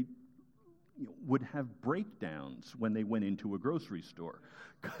they would have breakdowns when they went into a grocery store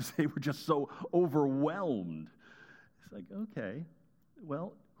because they were just so overwhelmed. It's like, okay,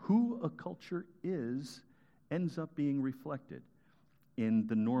 well, who a culture is ends up being reflected in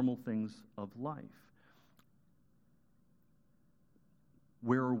the normal things of life.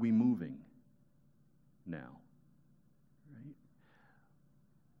 Where are we moving now? Right?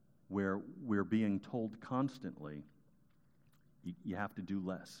 Where we're being told constantly, you have to do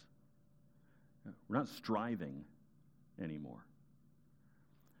less. We're not striving anymore.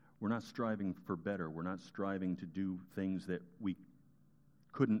 We're not striving for better. We're not striving to do things that we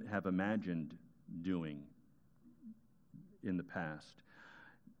couldn't have imagined doing in the past.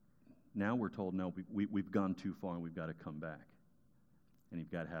 Now we're told, no, we've gone too far and we've got to come back. And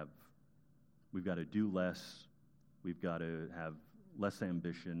we've got to do less. We've got to have less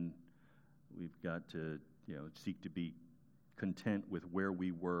ambition. We've got to, seek to be content with where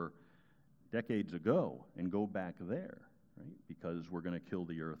we were decades ago and go back there, right? Because we're going to kill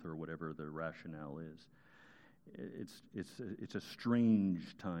the earth or whatever the rationale is. It's a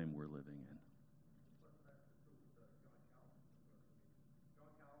strange time we're living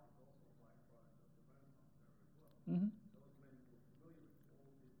in. Mm-hmm.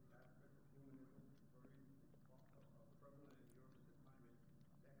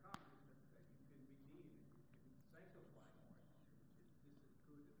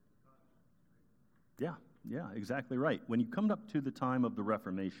 Yeah, exactly right. When you come up to the time of the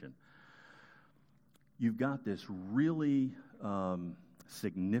Reformation, you've got this really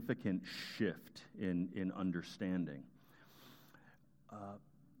significant shift in understanding.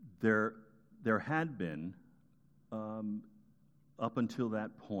 There had been, up until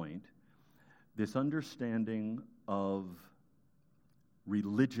that point, this understanding of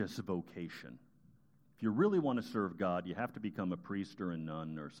religious vocation. If you really want to serve God, you have to become a priest or a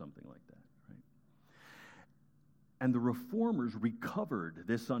nun or something like that. And the Reformers recovered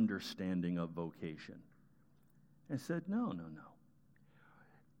this understanding of vocation and said, no.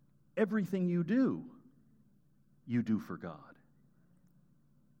 Everything you do for God.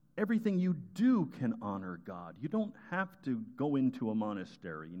 Everything you do can honor God. You don't have to go into a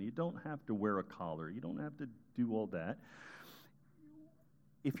monastery, and you don't have to wear a collar. You don't have to do all that.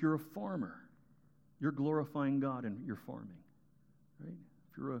 If you're a farmer, you're glorifying God and you're farming, right?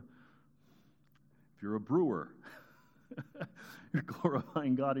 If you're a brewer, you're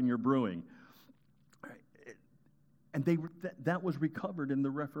glorifying God in your brewing. And that was recovered in the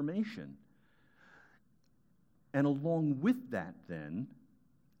Reformation. And along with that, then,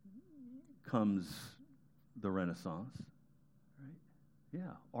 comes the Renaissance. Right?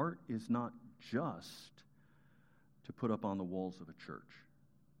 Yeah, art is not just to put up on the walls of a church.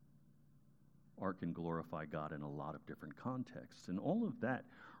 Art can glorify God in a lot of different contexts. And all of that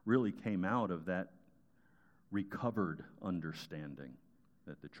really came out of that recovered understanding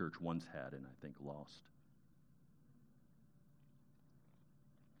that the church once had and I think lost.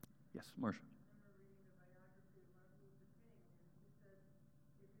 Yes, Marcia.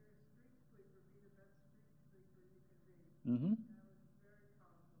 Mm-hmm.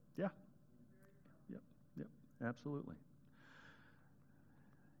 Yeah. Yep. Absolutely.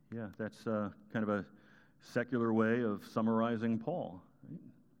 Yeah, that's kind of a secular way of summarizing Paul. Right?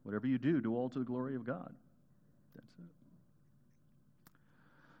 Whatever you do all to the glory of God. That's it.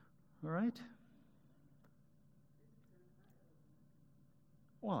 All right.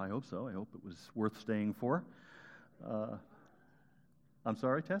 Well, I hope so. I hope it was worth staying for. I'm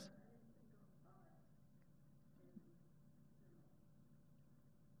sorry, Tess?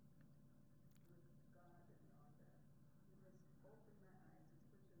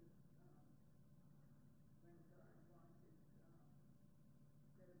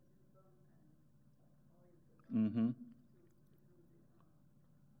 Mm-hmm.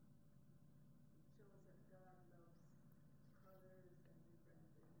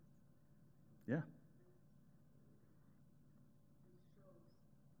 Yeah.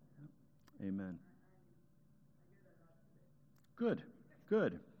 Amen. Good.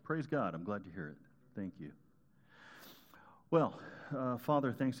 Praise God. I'm glad to hear it. Thank you. Well,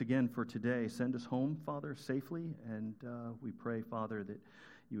 Father, thanks again for today. Send us home, Father, safely, and we pray, Father, that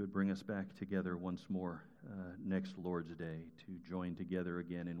you would bring us back together once more next Lord's Day to join together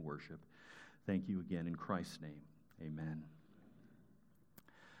again in worship. Thank you again in Christ's name. Amen.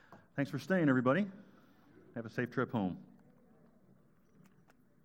 Thanks for staying, everybody. Have a safe trip home.